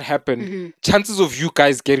about what happened, chances of you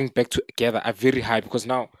guys getting back together are very high because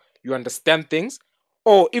now you understand things.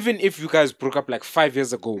 Or even if you guys broke up like 5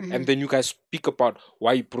 years ago and then you guys speak about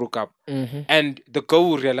why you broke up and the girl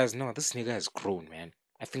will realize, no, this nigga has grown, man.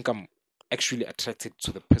 I think I'm actually attracted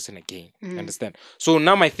to the person again. Understand? So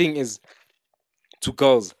now my thing is, to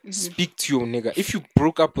girls, speak to your nigga. If you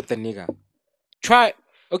broke up with the nigga, try,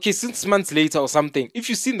 6 months later or something, if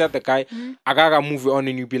you seen that the guy, I gotta move on,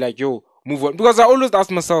 and you be like, yo, move on. Because I always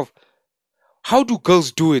ask myself, how do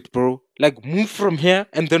girls do it, bro? Like, move from here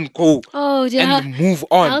and then go and move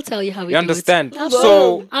on. I'll tell you how we You understand? do it.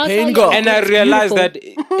 So, and I realized that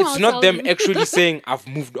it's not them actually saying, I've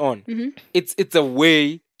moved on. It's a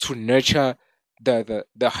way to nurture the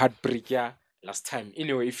heartbreak, last time,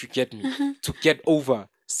 anyway, if you get me, to get over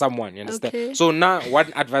someone, you understand? Okay. So now,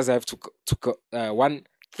 one advice I have to one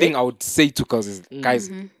thing I would say to girls is,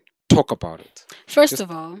 guys, talk about it. First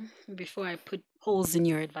of all, before I put holes in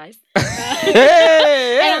your advice,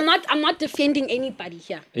 and I'm not defending anybody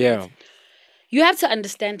here. Yeah. You have to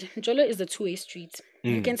understand, Mjolo is a two-way street.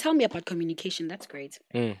 You can tell me about communication, that's great.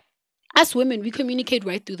 As women, we communicate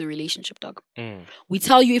right through the relationship, dog. We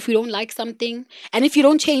tell you if we don't like something, and if you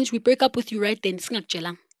don't change, we break up with you right then.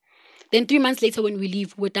 Then 3 months later, when we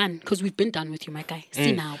leave, we're done because we've been done with you, my guy.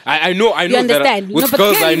 See now. I know. You understand? That. With but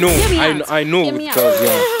girls, I hear me know. out. I know. Hear With me out. girls,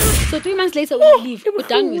 yeah. So 3 months later, when we leave, we're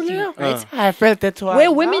done with you, right? I felt that one.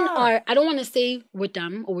 Where women are, I don't want to say we're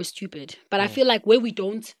dumb or we're stupid, but I feel like where we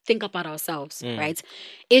don't think about ourselves, right,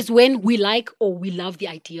 is when we like or we love the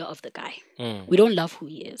idea of the guy. We don't love who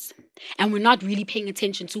he is. And we're not really paying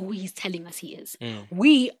attention to who he's telling us he is.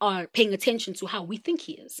 We are paying attention to how we think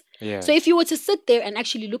he is. Yeah. So if you were to sit there and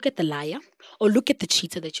actually look at the liar or look at the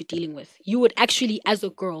cheater that you're dealing with, you would actually, as a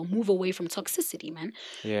girl, move away from toxicity, man.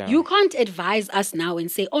 Yeah. You can't advise us now and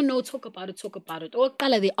say, oh no, talk about it. Or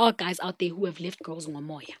there are guys out there who have left girls on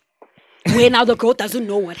moya. Where now the girl doesn't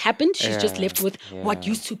know what happened. She's just left with what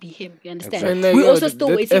used to be him. You understand? Exactly. We're also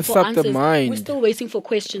still waiting for answers. Mind. We're still waiting for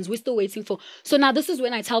questions. We're still waiting for... So now this is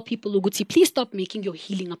when I tell people, Uguti, please stop making your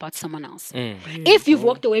healing about someone else. If you've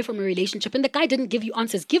walked away from a relationship and the guy didn't give you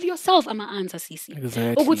answers, give yourself ama answer, Sisi.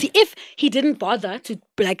 Exactly. Uguti, if he didn't bother to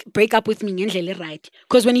break up with me, right?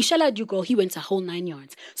 Because when he shell out you, girl, he went a whole 9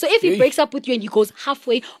 yards. So if he breaks up with you and he goes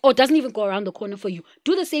halfway or doesn't even go around the corner for you,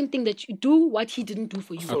 do the same thing that you do what he didn't do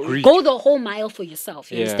for you. Agreed. Go the whole mile for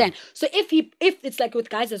yourself. You understand? So if it's like with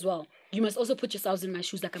guys as well, you must also put yourselves in my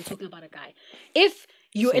shoes, like I'm talking about a guy. If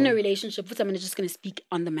you're in a relationship, which I'm just going to speak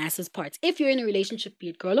on the masses parts. If you're in a relationship, be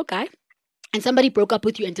it girl or guy, and somebody broke up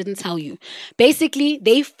with you and didn't tell you, basically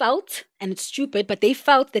they felt, and it's stupid, but they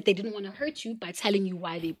felt that they didn't want to hurt you by telling you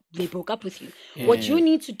why they broke up with you. What you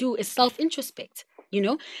need to do is self-introspect, you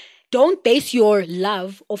know? Don't base your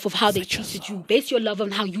love off of how they treated you. Base your love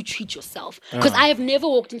on how you treat yourself. Because I have never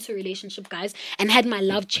walked into a relationship, guys, and had my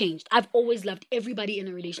love changed. I've always loved everybody in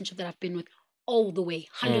a relationship that I've been with all the way,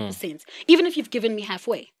 100%. Even if you've given me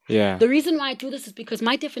halfway. Yeah. The reason why I do this is because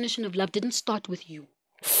my definition of love didn't start with you.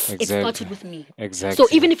 Exactly. It started with me. Exactly. So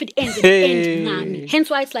even if it ends, it ends nami. Hence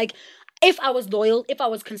why it's like, if I was loyal, if I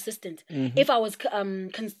was consistent, if I was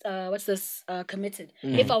committed,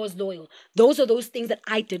 if I was loyal, those are those things that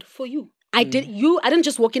I did for you. I didn't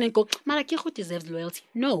just walk in and go, Mara Kecho deserves loyalty.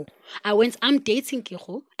 No. I'm dating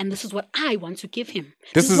Kecho, and this is what I want to give him.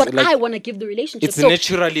 This is what I want to give the relationship. It's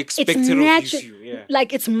naturally expected of you. Yeah.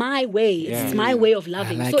 Like, it's my way. It's my way of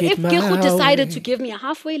loving. Like so if my Kecho decided way. to give me a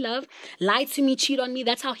halfway love, lie to me, cheat on me,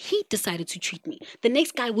 that's how he decided to treat me. The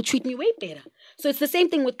next guy will treat me way better. So it's the same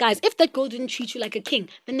thing with guys. If that girl didn't treat you like a king,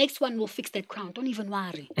 the next one will fix that crown. Don't even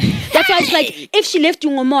worry. That's why it's like, if she left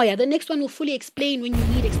you ngomoya, the next one will fully explain when you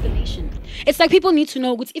need explanation. It's like people need to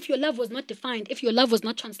know, if your love was not defined, if your love was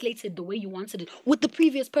not translated the way you wanted it with the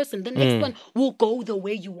previous person, the next one will go the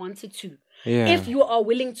way you wanted to. Yeah. If you are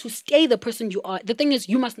willing to stay the person you are, the thing is,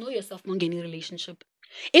 you must know yourself in any relationship.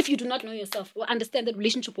 If you do not know yourself, well, understand that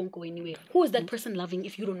relationship won't go anywhere. Who is that person loving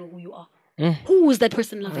if you don't know who you are? Who is that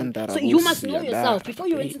person loving? So you must know yourself before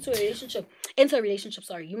you enter a relationship.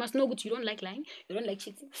 You must know what you don't like lying, you don't like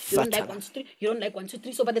cheating, you don't like 1, 2, 3, you don't like 1, 2,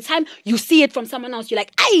 3. So by the time you see it from someone else, you're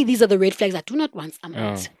like, "Ay, these are the red flags I do not want. I'm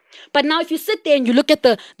out." But now, if you sit there and you look at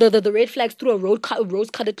the red flags through a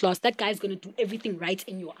rose-colored glass, that guy's gonna do everything right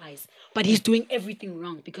in your eyes, but he's doing everything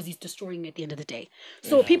wrong because he's destroying you at the end of the day.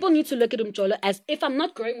 So people need to look at Mjolo as, if I'm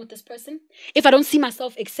not growing with this person, if I don't see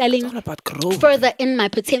myself excelling further in my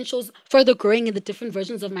potentials, further growing in the different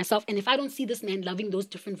versions of myself, and if I don't see this man loving those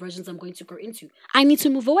different versions I'm going to grow into, I need to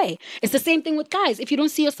move away. It's the same thing with guys. If you don't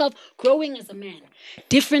see yourself growing as a man,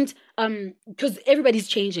 different. Because everybody's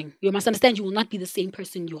changing. You must understand, you will not be the same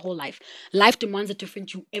person your whole life. Life demands a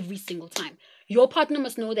different you every single time. Your partner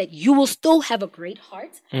must know that you will still have a great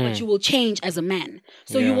heart, but you will change as a man.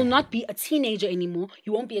 So you will not be a teenager anymore.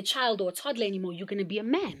 You won't be a child or a toddler anymore. You're going to be a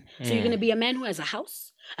man. So you're going to be a man who has a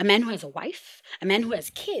house, a man who has a wife, a man who has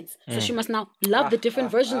kids. So she must now love the different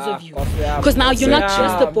versions of you. Because now you're not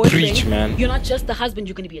just the boyfriend. Preach, man. You're not just the husband.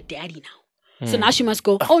 You're going to be a daddy now. So now she must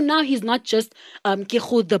go, oh, now he's not just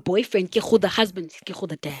Kecho the boyfriend, Kecho the husband, Kecho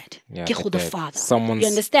the dad, Kecho the father. You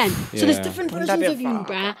understand? So there's different versions of you,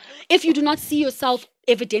 bruh. If you do not see yourself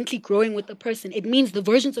evidently growing with the person, it means the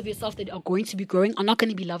versions of yourself that are going to be growing are not going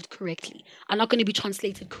to be loved correctly, are not going to be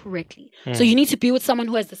translated correctly. So you need to be with someone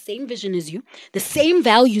who has the same vision as you, the same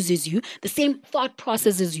values as you, the same thought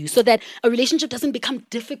process as you, so that a relationship doesn't become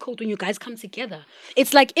difficult when you guys come together.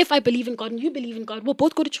 It's like, if I believe in God and you believe in God, we'll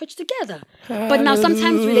both go to church together. But now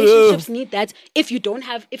sometimes relationships need that. If you don't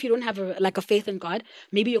have a faith in God,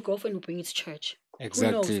 maybe your girlfriend will bring you to church.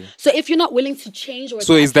 Exactly. Who knows? So if you're not willing to change, or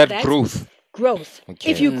so is that growth? Growth.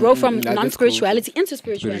 Okay. If you grow from non-spirituality into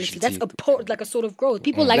spirituality, that's a sort of growth.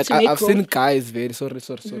 People like to make I've growth. seen guys very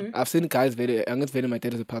I've seen guys very. I'm not very my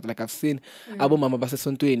dad is a part. Like I've seen Abu Mama Basa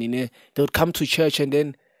Sontweni. They would come to church and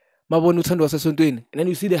then mabona uthando wasesontweni, and then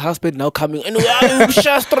you see the husband now coming and you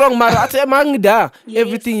strong mara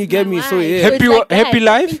everything, you get me. So yeah, happy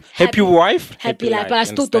life, happy wife, happy life. But I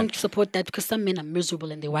still don't support that because some men are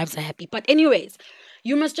miserable and their wives are happy. But anyways,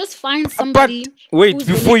 you must just find somebody. But wait,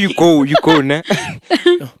 before you go, ne?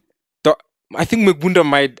 I think McBunda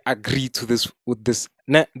might agree to this with this.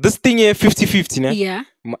 Nah, this thing here, 50-50, ne? Yeah.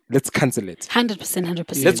 Let's cancel it.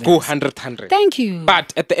 100%. Let's go 100-100. Thank you.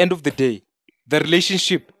 But at the end of the day, the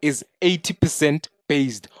relationship is 80%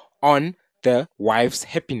 based on the wife's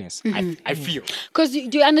happiness. I feel. Because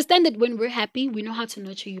do you understand that when we're happy, we know how to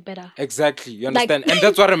nurture you better? Exactly. You understand? And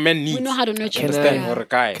that's what a man needs. We know how to nurture you understand better. For a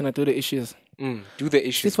guy. Can I do the issues? Do the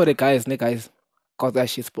issues. This for the guys, ne guys. Cause I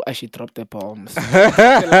should drop the bombs.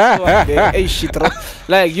 Hey, she dropped.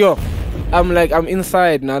 Like yo, I'm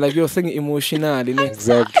inside now. Like you're saying emotional.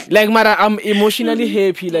 Exactly. Like Mara, I'm emotionally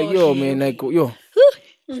happy. Like yo, man. Like yo.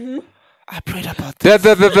 I prayed about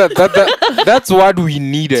that. That's what we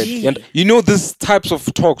needed. And you know, these types of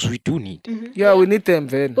talks we do need. Yeah, we need them,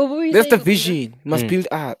 man. That's the vision. Must build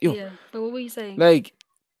art. Yo. Yeah. But what were you saying? Like,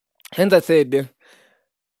 hence I said,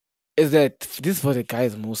 is that this is for the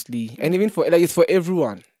guys mostly, and even for it's for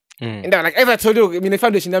everyone. And like as I told you, I mean, the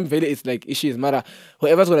foundation I'm very it's like issues matter.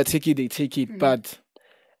 Whoever's gonna take it, they take it. But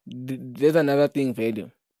there's another thing, value.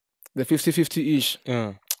 The 50-50 ish.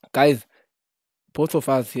 Guys, both of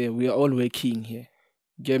us here, we are all working here.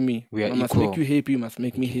 Get me? We are I must equal. make you happy, you must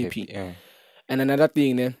make me happy. Yeah. And another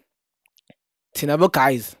thing, Tinabo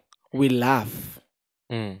guys, we laugh.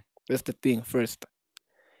 That's the thing first.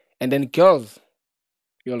 And then girls,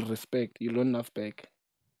 you'll respect, you learn enough back.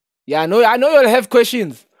 Yeah, I know you'll have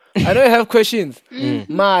questions. I know you have questions.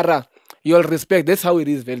 Mara, you'll respect. That's how it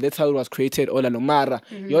is, Vel. That's how it was created all along. Mara,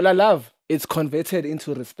 you'll love. It's converted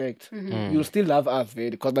into respect. You'll still love us,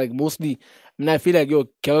 Vel. Because like mostly, I mean, I feel like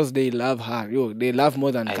girls they love her. They love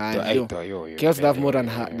more than guys. Girls love more than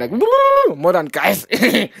her. Like more than guys.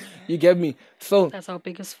 You get me? So that's our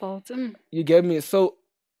biggest fault. You get me? So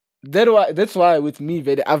that's why with me,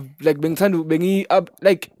 Vel, I've like been trying to bring up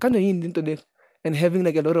like kind of into this. And having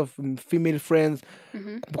like a lot of female friends,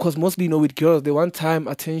 because mostly with girls they want time,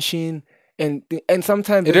 attention, and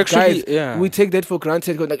sometimes it actually, guys we take that for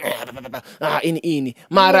granted. Like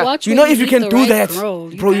Mara, you know if you can do that, bro.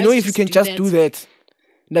 You know if you can just do that,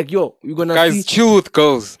 like yo, you're gonna guys chill with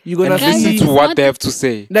girls. You're gonna listen to what they have to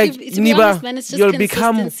say. Like Niba, you'll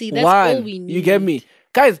become one. You get me?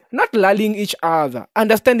 Guys, not lulling each other.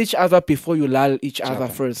 Understand each other before you lull each other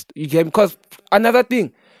first. You get me? Because another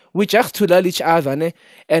thing. We just to love each other, ne?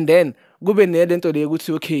 And then go be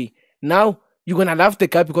okay. Now you're gonna love the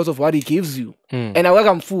guy because of what he gives you. And I work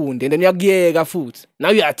on food, and then you're food. Now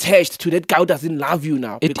you're attached to that guy who doesn't love you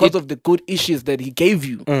now because of the good issues that he gave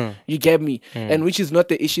you. You get me? And which is not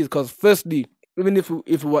the issues, because firstly, even if we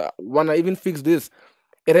wanna even fix this,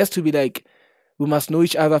 it has to be like we must know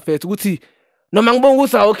each other first. No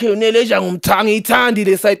mangbongusa okay NELEJAH ngumthangi ithandi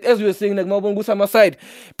the side as we were saying like mangbongusa my side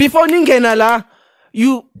before ningena la.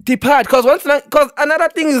 You depart, because another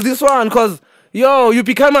thing is this one, because you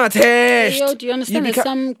become attached. Yo, do you understand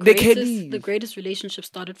that the greatest relationship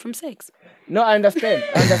started from sex? No, I understand.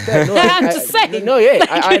 No, I'm just saying. No, yeah,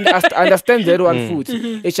 I understand that one food.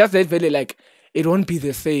 It's just that very like it won't be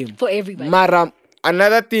the same for everybody. Maram,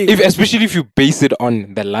 another thing, especially if you base it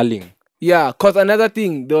on the lulling. Yeah, because another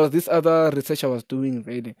thing, there was this other research I was doing,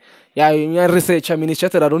 really. Yeah, research, I mean, it's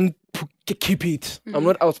just that I don't keep it. I'm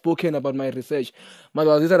not outspoken about my research. But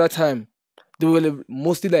there was this other time, they were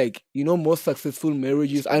mostly like, most successful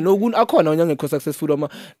marriages. I know, successful,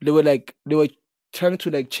 they were trying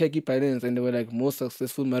to like check it balance, and they were like most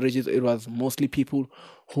successful marriages. It was mostly people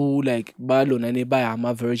who like, balon and buy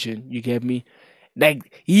a virgin, you get me?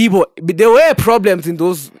 Like there were problems in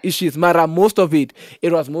those issues, Mara. Most of it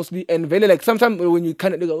was mostly and very like sometimes when you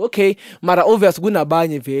kind of go, okay, Mara, obvious guna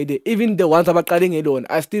banye vede. Even the ones about cutting alone,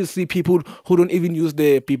 I still see people who don't even use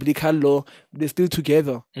the biblical law. They're still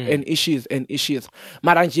together and issues.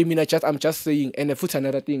 Mara Jimmy, I'm just saying, and foot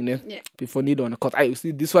another thing, before need on because I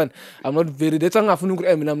see this one. I'm not very. That's why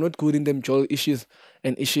I'm not good in them Mjolo issues.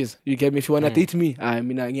 And issues, you get me? If you wanna date me, I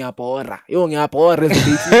mean, ngiyapora. Yeah,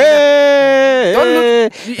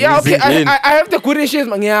 okay. I have the good issues,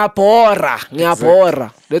 man. Ngiyapora.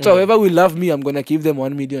 That's why whoever will love me, I'm gonna give them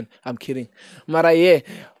 1 million. I'm kidding, Mara. Yeah.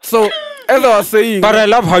 So as I was saying, but I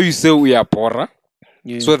love how you say ngiyapora.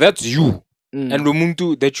 Yeah. So that's you, and the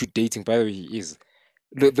muntu that you're dating. By the way, he is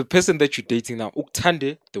the person that you're dating now.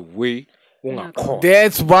 Uktande the way.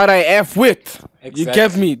 That's what I F with. Exactly. You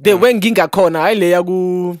get me? They when ginga corner, I lay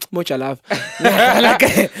agu much love.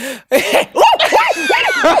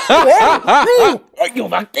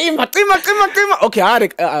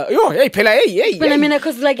 Okay, yo, hey, Pela, hey. But I mean,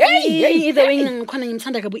 because like, either way,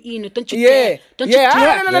 don't you Yeah, dare? Don't you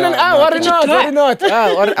dare? no. Worry not.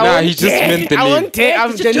 Nah, he just meant the I name. won't take.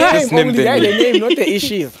 I'm the Just name name only. the The name. name, not the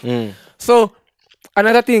issues. So,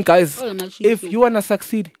 another thing, guys, Oh, I'm actually if too. you wanna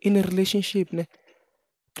succeed in a relationship, ne,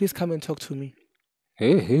 please come and talk to me.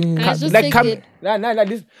 Guys, just Like take come, it.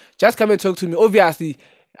 this. Just come and talk to me. Obviously,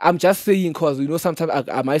 I'm just saying because sometimes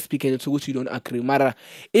I might speak and to which you don't agree. Mara,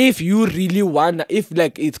 if you really want, if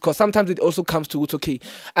like it's because sometimes it also comes to it's okay.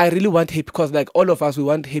 I really want happy because like all of us we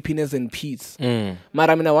want happiness and peace.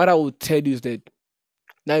 Mara, I mean, what I would tell you is that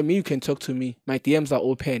now me you can talk to me. My DMs are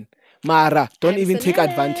open. Mara, don't even take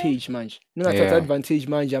advantage, man. No, take advantage,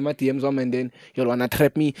 man. My DMs on and then you'll wanna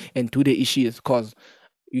trap me and do the issues because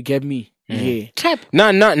you get me. Yeah. Trap. No.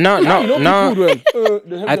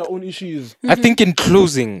 They have their own issues. I think in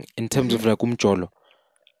closing, in terms of like Mjolo,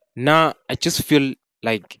 now I just feel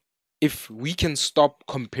like if we can stop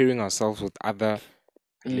comparing ourselves with other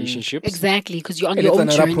relationships, Exactly, because you're on And your it's own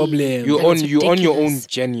another journey. problem. you're on your own ridiculous.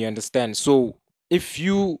 journey, you understand? So if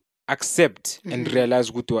you accept and realize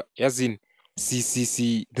good as in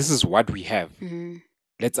see, this is what we have.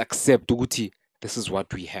 Let's accept Uguti, this is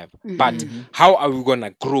what we have. But how are we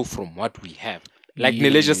gonna grow from what we have? Like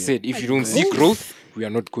NELEJAH said, if you don't see growth, we are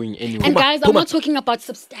not going anywhere. And guys, I'm not talking about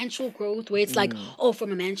substantial growth where it's like,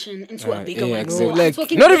 from a mansion into a bigger one. exactly. No, I'm Like,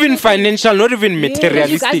 talking Not about even financial, not even you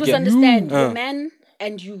materialistic. guys must yeah. understand, your man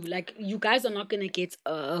and you, like, you guys are not gonna get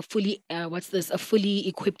a fully a fully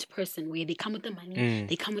equipped person where they come with the money,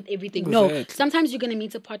 they come with everything. No, Exactly. sometimes you're gonna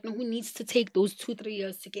meet a partner who needs to take those 2-3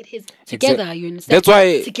 years to get his together. You understand? That's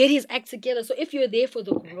why- to get his act together. So if you're there for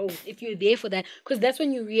the growth, if you're there for that, because that's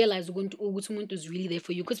when you realize someone is really there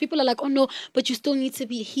for you. Because people are like, oh no, but you still need to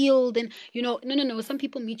be healed, and no. Some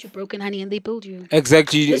people meet you broken, honey, and they build you.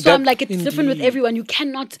 Exactly. That's why I'm like, it's different with everyone. You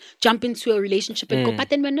cannot jump into a relationship and go, but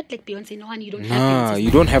then we're not like Beyonce. No, honey, you don't have Beyonce's you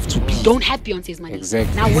money. don't have to be. Don't have Beyonce's money.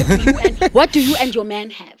 Exactly. Now, what do you and your man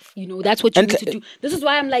have? That's what you need to do. This is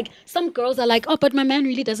why I'm like, some girls are like, oh, but my man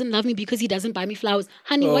really doesn't love me because he doesn't buy me flowers.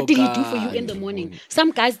 Honey, what did he do for you in the morning?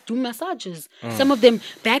 Some guys do massages. Some of them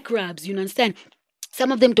back rubs. You understand?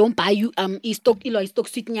 Some of them don't buy you stock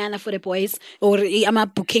sweet nyana for the boys or a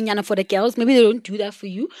bouquet nyana for the girls. Maybe they don't do that for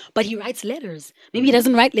you, but he writes letters. Maybe he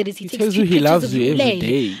doesn't write letters. He takes tells you he pictures loves of you every Like,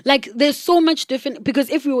 day. Like there's so much different, because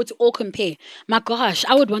if we were to all compare, my gosh,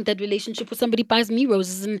 I would want that relationship where somebody buys me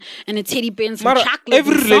roses and a teddy bear and some Mara, chocolate.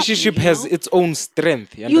 every and relationship something, has its own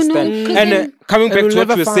strength. You You know, understand? 'cause And then- coming back And to we'll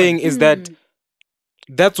what you never were saying is that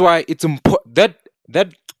that's why it's important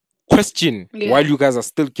that question while you guys are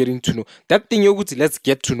still getting to know that thing. Let's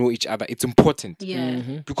get to know each other. It's important. Yeah.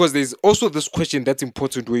 Because there's also this question that's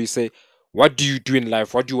important where you say, what do you do in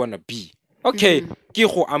life? What do you want to be? Okay,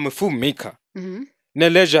 Kiho, I'm a filmmaker.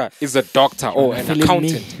 NELEJAH is a doctor or an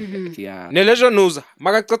accountant. Yeah. NELEJAH knows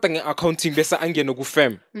makaqeda accounting bese angene ku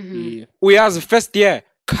firm. Uyazi first year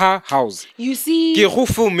car house. You see, Kiho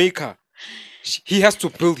filmmaker. He has to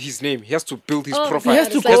build his name. He has to build his profile. He has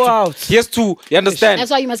to It's go like- out. He has to, you understand?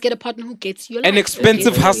 that's why you must get a partner who gets your An life,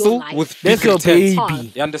 expensive who gets your hustle life. with That's big your returns.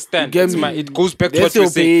 baby. You understand? You get It's me? it goes back to That's what you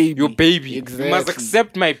your say. baby. Your baby. You Exactly. must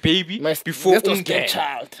accept my baby before that's your unge.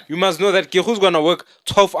 stepchild. You must know that who's gonna work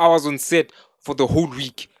 12 hours on set for the whole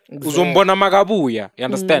week. Uzombona magabuya. You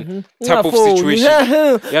understand? Type of Ungafoni. situation.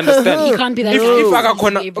 You understand? You can't be that If guy. I got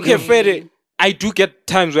Every okay, day. fair. I do get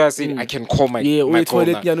times where I say I can call my Yeah, my wait, girl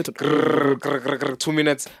toilet, now. yeah, not- Grrr, grrr, grrr, grrr, 2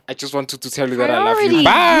 minutes. I just wanted to tell you that I love Priority. you.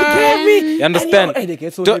 Bye. You understand? And they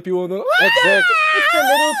get so Don't- happy. Exactly. It's the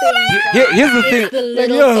little things. Here's the It's thing. the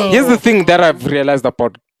little Yo. things. Here's the thing that I've realized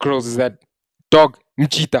about girls is that, dog,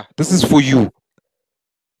 Mchita, this is for you.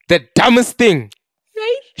 The dumbest thing,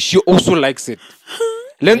 Right? she also likes it.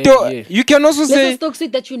 Lento, Yeah. you can also There's say a stock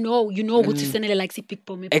suit that you know what to send like si big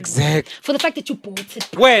bomb. exact. For the fact that you bought it.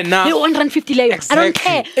 Where now? You 150 layers. I don't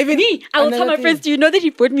care. Exactly. Even Me, I will tell another my friends, do you know that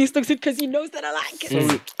he bought me a stock suit because he knows that I like it.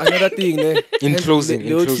 So another thing, In and closing, the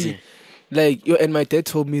in OT, closing. like and my dad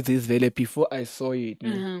told me this Vele before I saw it.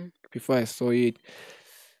 Before I saw it.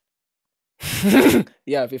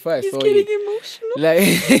 Yeah, before I He's saw getting it. emotional. Like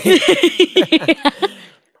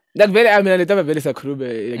like very, I mean, I never very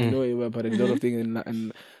sakrube, like about a lot of things,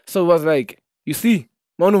 and so it was like, you see,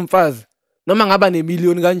 Monumfaz, noma ngaba ne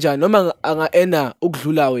million kanjani, noma anga ena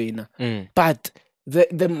ukudlula wena, but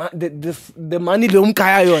the money lo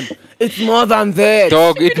umkhaya yona, it's more than that.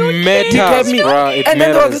 Dog, it matters, me. bro. It And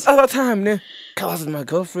then there was matters. this other time, ne, I was with my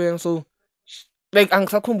girlfriend, so like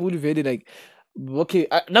angisakhumbuli vele like okay,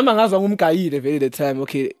 noma ngazwa ngumgayile vele the time,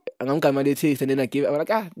 okay, angamgamane taste, and then I gave. I was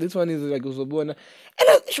like, this one is like uzobona.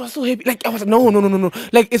 And she was so happy. Like I was like, no.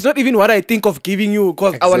 Like it's not even what I think of giving you,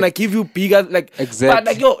 because I wanna give you bigger. Like but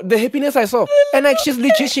like yo, the happiness I saw, and like she's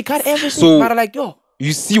legit. She cut everything. So, but like yo.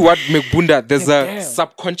 You see what McBunda, there's a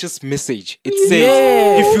subconscious message. It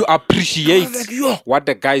says if you appreciate what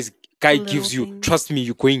the guy gives you, trust me,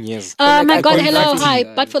 you're going yes. My God, hello, hi.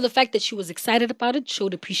 But for the fact that she was excited about it,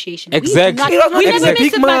 showed appreciation. Exactly. We never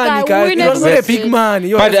miss it, my guy. We never miss it. Big man.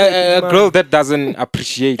 But a girl that doesn't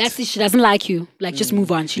appreciate. That's it. She doesn't like you. Like, just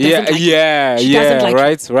move on. She doesn't like you. She doesn't like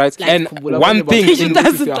you. Right. Like, and one thing in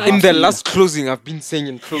the last closing, I've been saying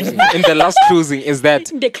in closing, in the last closing is that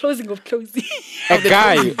the closing of closing. A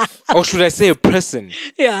guy, or should I say a person,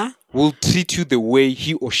 will treat you the way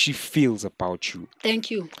he or she feels about you. Thank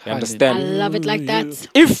you. You understand? I love it like that.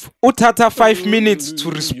 If utata 5 minutes to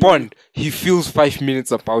respond, he feels 5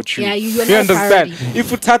 minutes about you. Yeah, you understand? If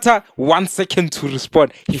utata 1 second to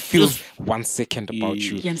respond, he feels 1 second about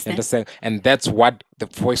you. You understand? And that's what the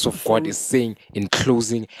voice of God is saying in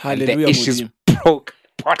closing. Hallelujah, and the issues broke.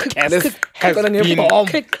 Podcast has been,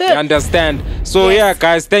 you understand? So yeah,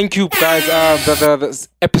 guys, thank you guys. The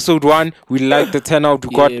episode 1, we like the turnout.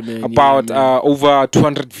 We got about over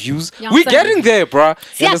 200 views. We're getting there, bro.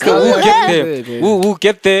 You understand? We'll get there. We'll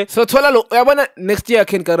get there. So I wanna next year I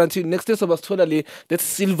can guarantee next year was totally that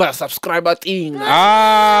silver subscriber thing. Bro.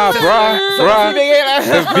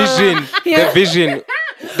 The vision.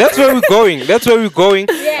 That's where we're going.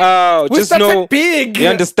 Just know, big. You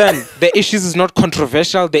understand? The issues is not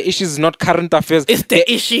controversial. The issues is not current affairs. It's the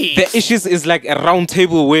issues. The issues is like a round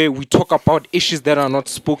table where we talk about issues that are not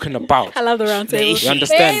spoken about. I love the round table. You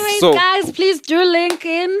understand? Anyways, so guys, please do link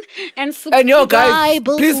in and subscribe. And yo, guys,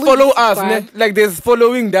 please follow us. Ne? Like there's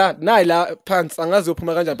following that. Naila pants. But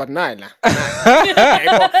Naila.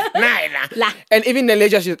 And even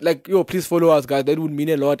NELEJAH, she's like, yo, please follow us, guys. That would mean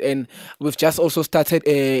a lot. And we've just also started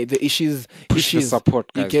the issues. Push the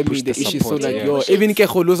support, guys. You get me? The issues. So like, yo, Push even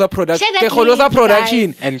Keholoza production.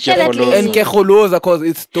 And Keholoza, because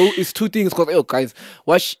it's two things. Because yo, guys,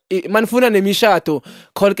 watch manfuna nemishato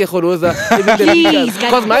call Keholoza.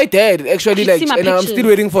 Because my dad actually like, and I'm still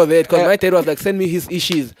waiting for that. Because my dad was like, send me his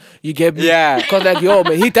issues. You get me? Yeah. Because like, yo,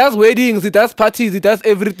 man, he does weddings, he does parties, he does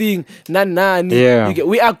everything. Yeah.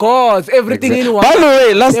 We are gods. Everything in one. By the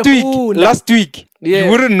way, last week. Yeah.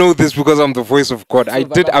 You wouldn't know this because I'm the voice of God. I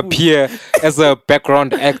did appear as a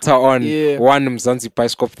background actor on one Mzansi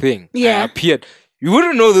Bioscope thing. Yeah. I appeared. You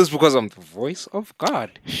wouldn't know this because I'm the voice of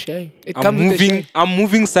God. Shame. I'm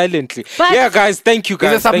moving silently. But yeah, guys, thank you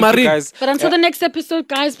guys. Thank you guys. But until the next episode,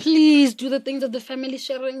 guys, please do the things of the family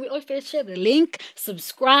sharing. We always share the link,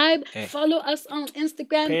 subscribe, follow us on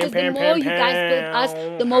Instagram. Because the more you guys build us,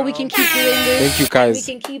 the more we can keep doing this. Thank you guys. We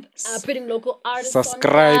can keep putting local artists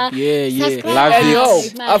subscribe. on Yeah. Love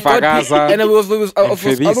it.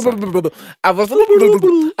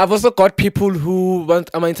 I've also got people who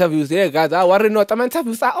want my interviews. Yeah, guys, I worry not. My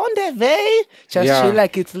interviews are on the way. Just chill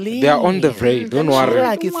like it's lean. They are on the way. Don't worry. Chill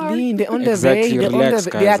like it's lean. They're on the exactly. way. Relax,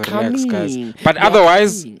 they are coming. Guys. But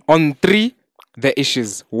otherwise, on 3, the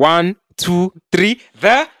issues. 1, 2, 3,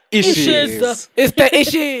 the issues. It's the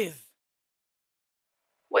issues.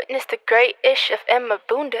 Witness the great ish of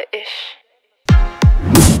McBunda ish.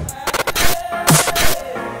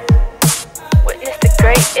 Witness the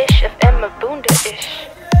great ish of McBunda